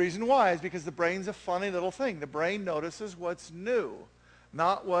 And the reason why is because the brain's a funny little thing. The brain notices what's new,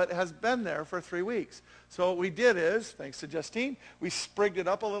 not what has been there for 3 weeks. So what we did is, thanks to Justine, we sprigged it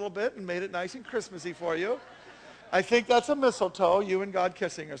up a little bit and made it nice and Christmassy for you. I think that's a mistletoe, you and God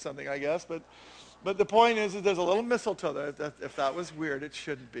kissing or something, I guess. But the point is there's a little mistletoe there. If that was weird, it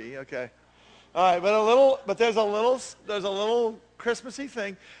shouldn't be. Okay. All right, but there's a little Christmassy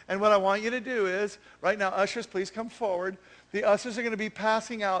thing. And what I want you to do is, right now, ushers, please come forward. The ushers are going to be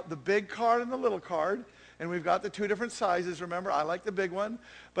passing out the big card and the little card. And we've got the 2 different sizes. Remember, I like the big one.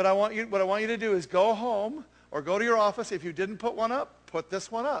 But what I want you to do is go home or go to your office. If you didn't put one up, put this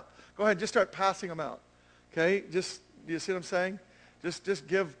one up. Go ahead, just start passing them out. Okay? Do you see what I'm saying? Just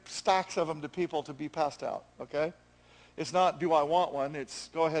give stacks of them to people to be passed out. Okay? It's not, do I want one? It's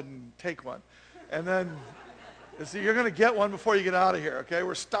go ahead and take one. And then So you're going to get one before you get out of here, okay?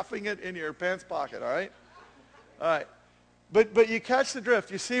 We're stuffing it in your pants pocket, all right? All right. But you catch the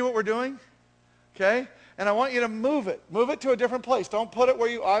drift. You see what we're doing? Okay? And I want you to move it. Move it to a different place. Don't put it where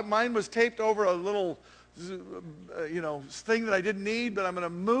you are. Mine was taped over a little, thing that I didn't need, but I'm going to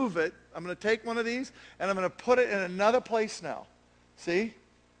move it. I'm going to take one of these, and I'm going to put it in another place now. See?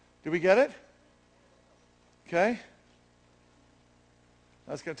 Do we get it? Okay?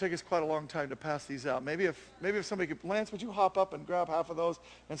 Now, it's going to take us quite a long time to pass these out. Maybe if somebody could, Lance, would you hop up and grab half of those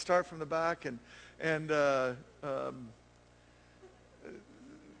and start from the back and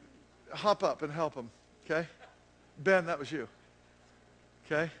hop up and help them, okay? Ben, that was you,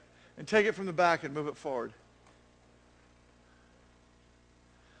 okay? And take it from the back and move it forward.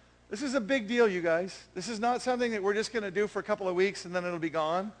 This is a big deal, you guys. This is not something that we're just going to do for a couple of weeks and then it'll be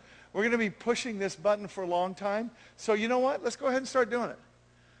gone. We're going to be pushing this button for a long time. So you know what? Let's go ahead and start doing it.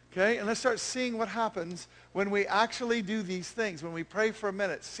 Okay? And let's start seeing what happens when we actually do these things, when we pray for a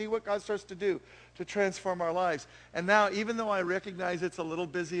minute, see what God starts to do to transform our lives. And now, even though I recognize it's a little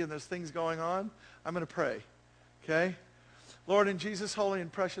busy and there's things going on, I'm going to pray. Okay? Lord, in Jesus' holy and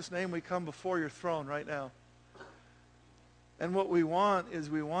precious name, we come before your throne right now. And what we want is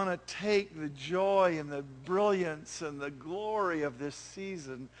we want to take the joy and the brilliance and the glory of this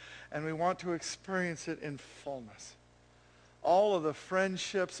season, and we want to experience it in fullness. All of the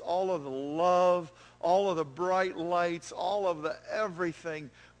friendships, all of the love, all of the bright lights, all of the everything,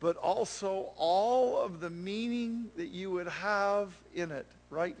 but also all of the meaning that you would have in it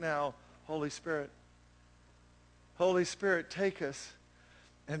right now, Holy Spirit. Holy Spirit, take us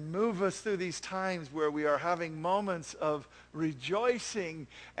and move us through these times where we are having moments of rejoicing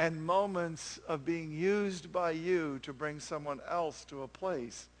and moments of being used by you to bring someone else to a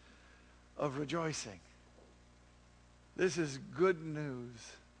place of rejoicing. This is good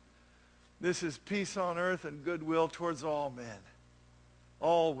news. This is peace on earth and goodwill towards all men,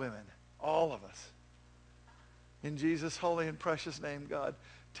 all women, all of us. In Jesus' holy and precious name, God,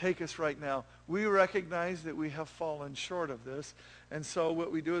 take us right now. We recognize that we have fallen short of this. And so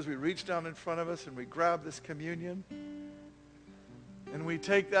what we do is we reach down in front of us and we grab this communion. And we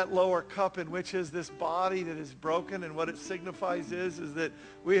take that lower cup in which is this body that is broken. And what it signifies is that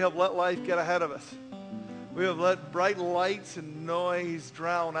we have let life get ahead of us. We have let bright lights and noise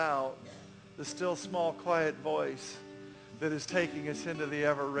drown out the still, small, quiet voice that is taking us into the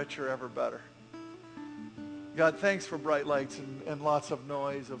ever richer, ever better. God, thanks for bright lights and lots of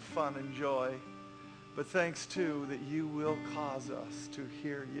noise of fun and joy. But thanks, too, that you will cause us to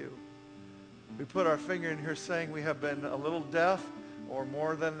hear you. We put our finger in here saying we have been a little deaf or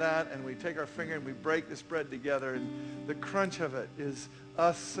more than that, and we take our finger and we break this bread together, and the crunch of it is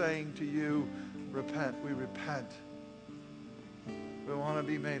us saying to you, repent. We repent. We want to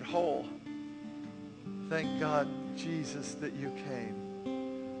be made whole. Thank God, Jesus, that you came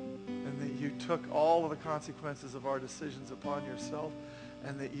and that you took all of the consequences of our decisions upon yourself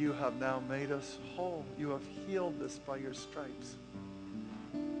and that you have now made us whole. You have healed us by your stripes.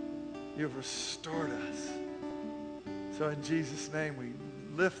 You have restored us. So in Jesus' name, we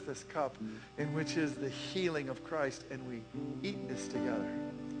lift this cup in which is the healing of Christ, and we eat this together.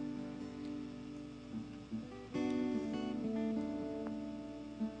 And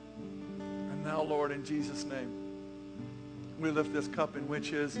now, Lord, in Jesus' name, we lift this cup in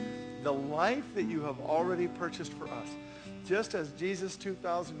which is the life that you have already purchased for us. Just as Jesus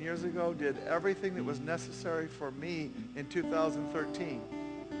 2,000 years ago did everything that was necessary for me in 2013,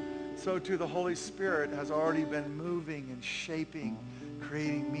 so too the Holy Spirit has already been moving and shaping,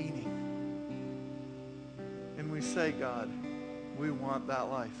 creating meaning. And we say, God, we want that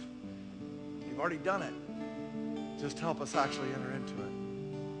life. You've already done it. Just help us actually enter into it.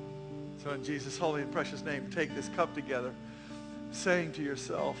 So in Jesus' holy and precious name, take this cup together, saying to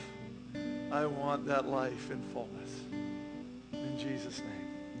yourself, I want that life in fullness. In Jesus' name.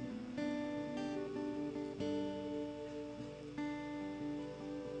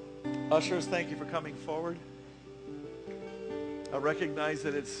 Ushers, thank you for coming forward. I recognize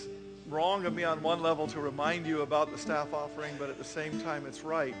that it's wrong of me on one level to remind you about the staff offering, but at the same time it's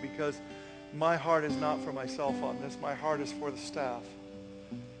right, because my heart is not for myself on this. My heart is for the staff.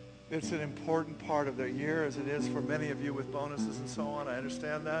 It's an important part of their year, as it is for many of you with bonuses and so on. I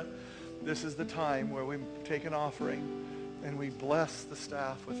understand that. This is the time where we take an offering and we bless the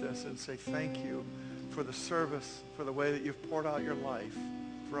staff with this and say thank you for the service, for the way that you've poured out your life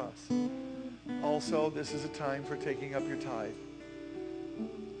for us. Also, this is a time for taking up your tithe.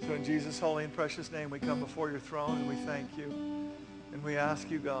 So in Jesus' holy and precious name, we come before your throne and we thank you. And we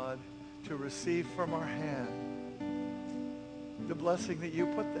ask you, God, to receive from our hand the blessing that you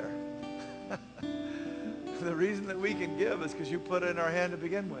put there. the reason that we can give is because you put it in our hand to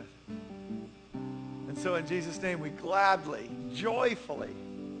begin with. And so in Jesus' name, we gladly, joyfully,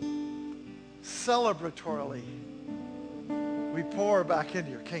 celebratorily, we pour back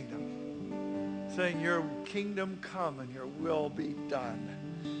into your kingdom, saying, your kingdom come and your will be done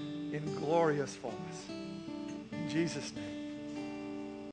in glorious fullness. In Jesus' name.